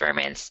proteomic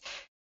experiments,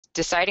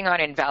 deciding on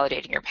and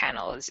validating your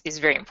panel is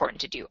very important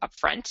to do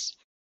upfront.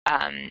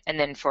 And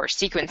then for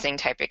sequencing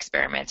type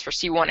experiments, for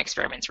C1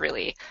 experiments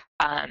really,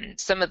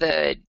 some of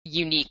the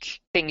unique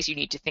things you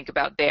need to think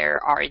about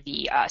there are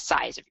the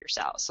size of your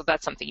cells. So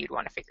that's something you'd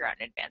want to figure out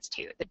in advance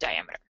too, the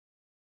diameter.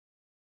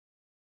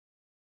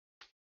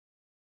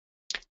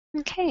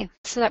 Okay,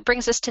 so that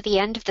brings us to the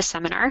end of the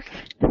seminar.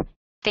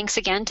 Thanks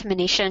again to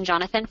Manisha and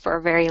Jonathan for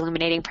a very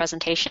illuminating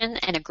presentation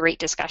and a great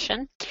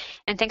discussion.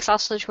 And thanks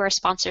also to our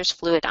sponsors,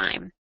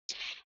 Fluidigm.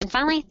 And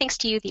finally, thanks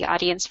to you, the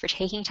audience, for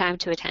taking time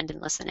to attend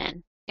and listen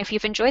in. If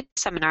you've enjoyed the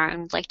seminar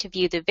and would like to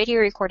view the video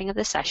recording of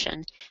the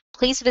session,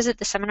 please visit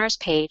the seminars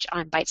page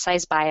on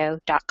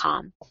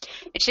bitesizebio.com.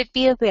 It should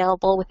be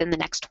available within the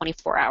next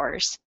 24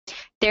 hours.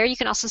 There you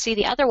can also see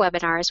the other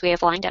webinars we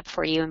have lined up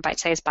for you in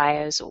Bitesize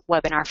Bio's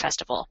Webinar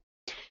Festival.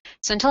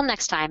 So until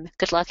next time,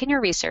 good luck in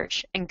your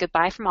research, and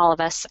goodbye from all of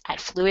us at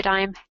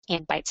Fluidigm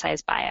and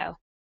Bitesize Bio.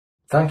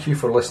 Thank you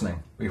for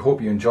listening. We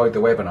hope you enjoyed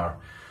the webinar.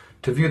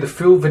 To view the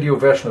full video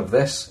version of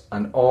this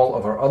and all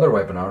of our other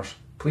webinars,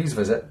 please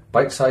visit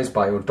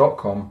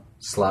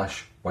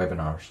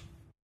bitesizebio.com/webinars.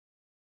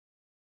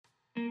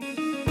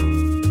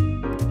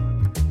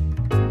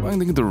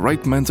 Finding the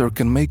right mentor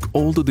can make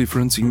all the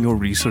difference in your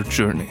research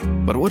journey.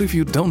 But what if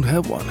you don't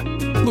have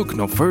one? Look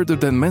no further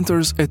than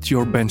Mentors at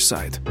Your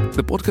Benchside,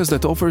 the podcast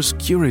that offers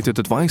curated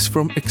advice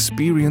from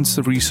experienced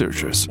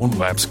researchers on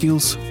lab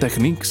skills,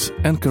 techniques,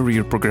 and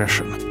career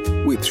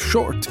progression. With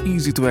short,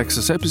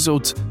 easy-to-access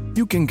episodes,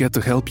 you can get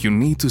the help you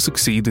need to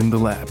succeed in the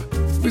lab.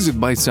 Visit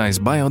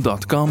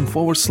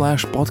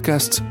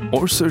bitesizebio.com/podcasts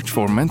or search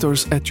for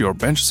Mentors at Your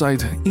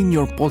Benchside in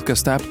your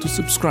podcast app to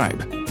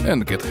subscribe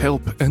and get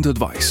help and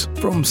advice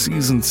from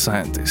seasoned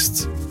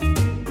scientists.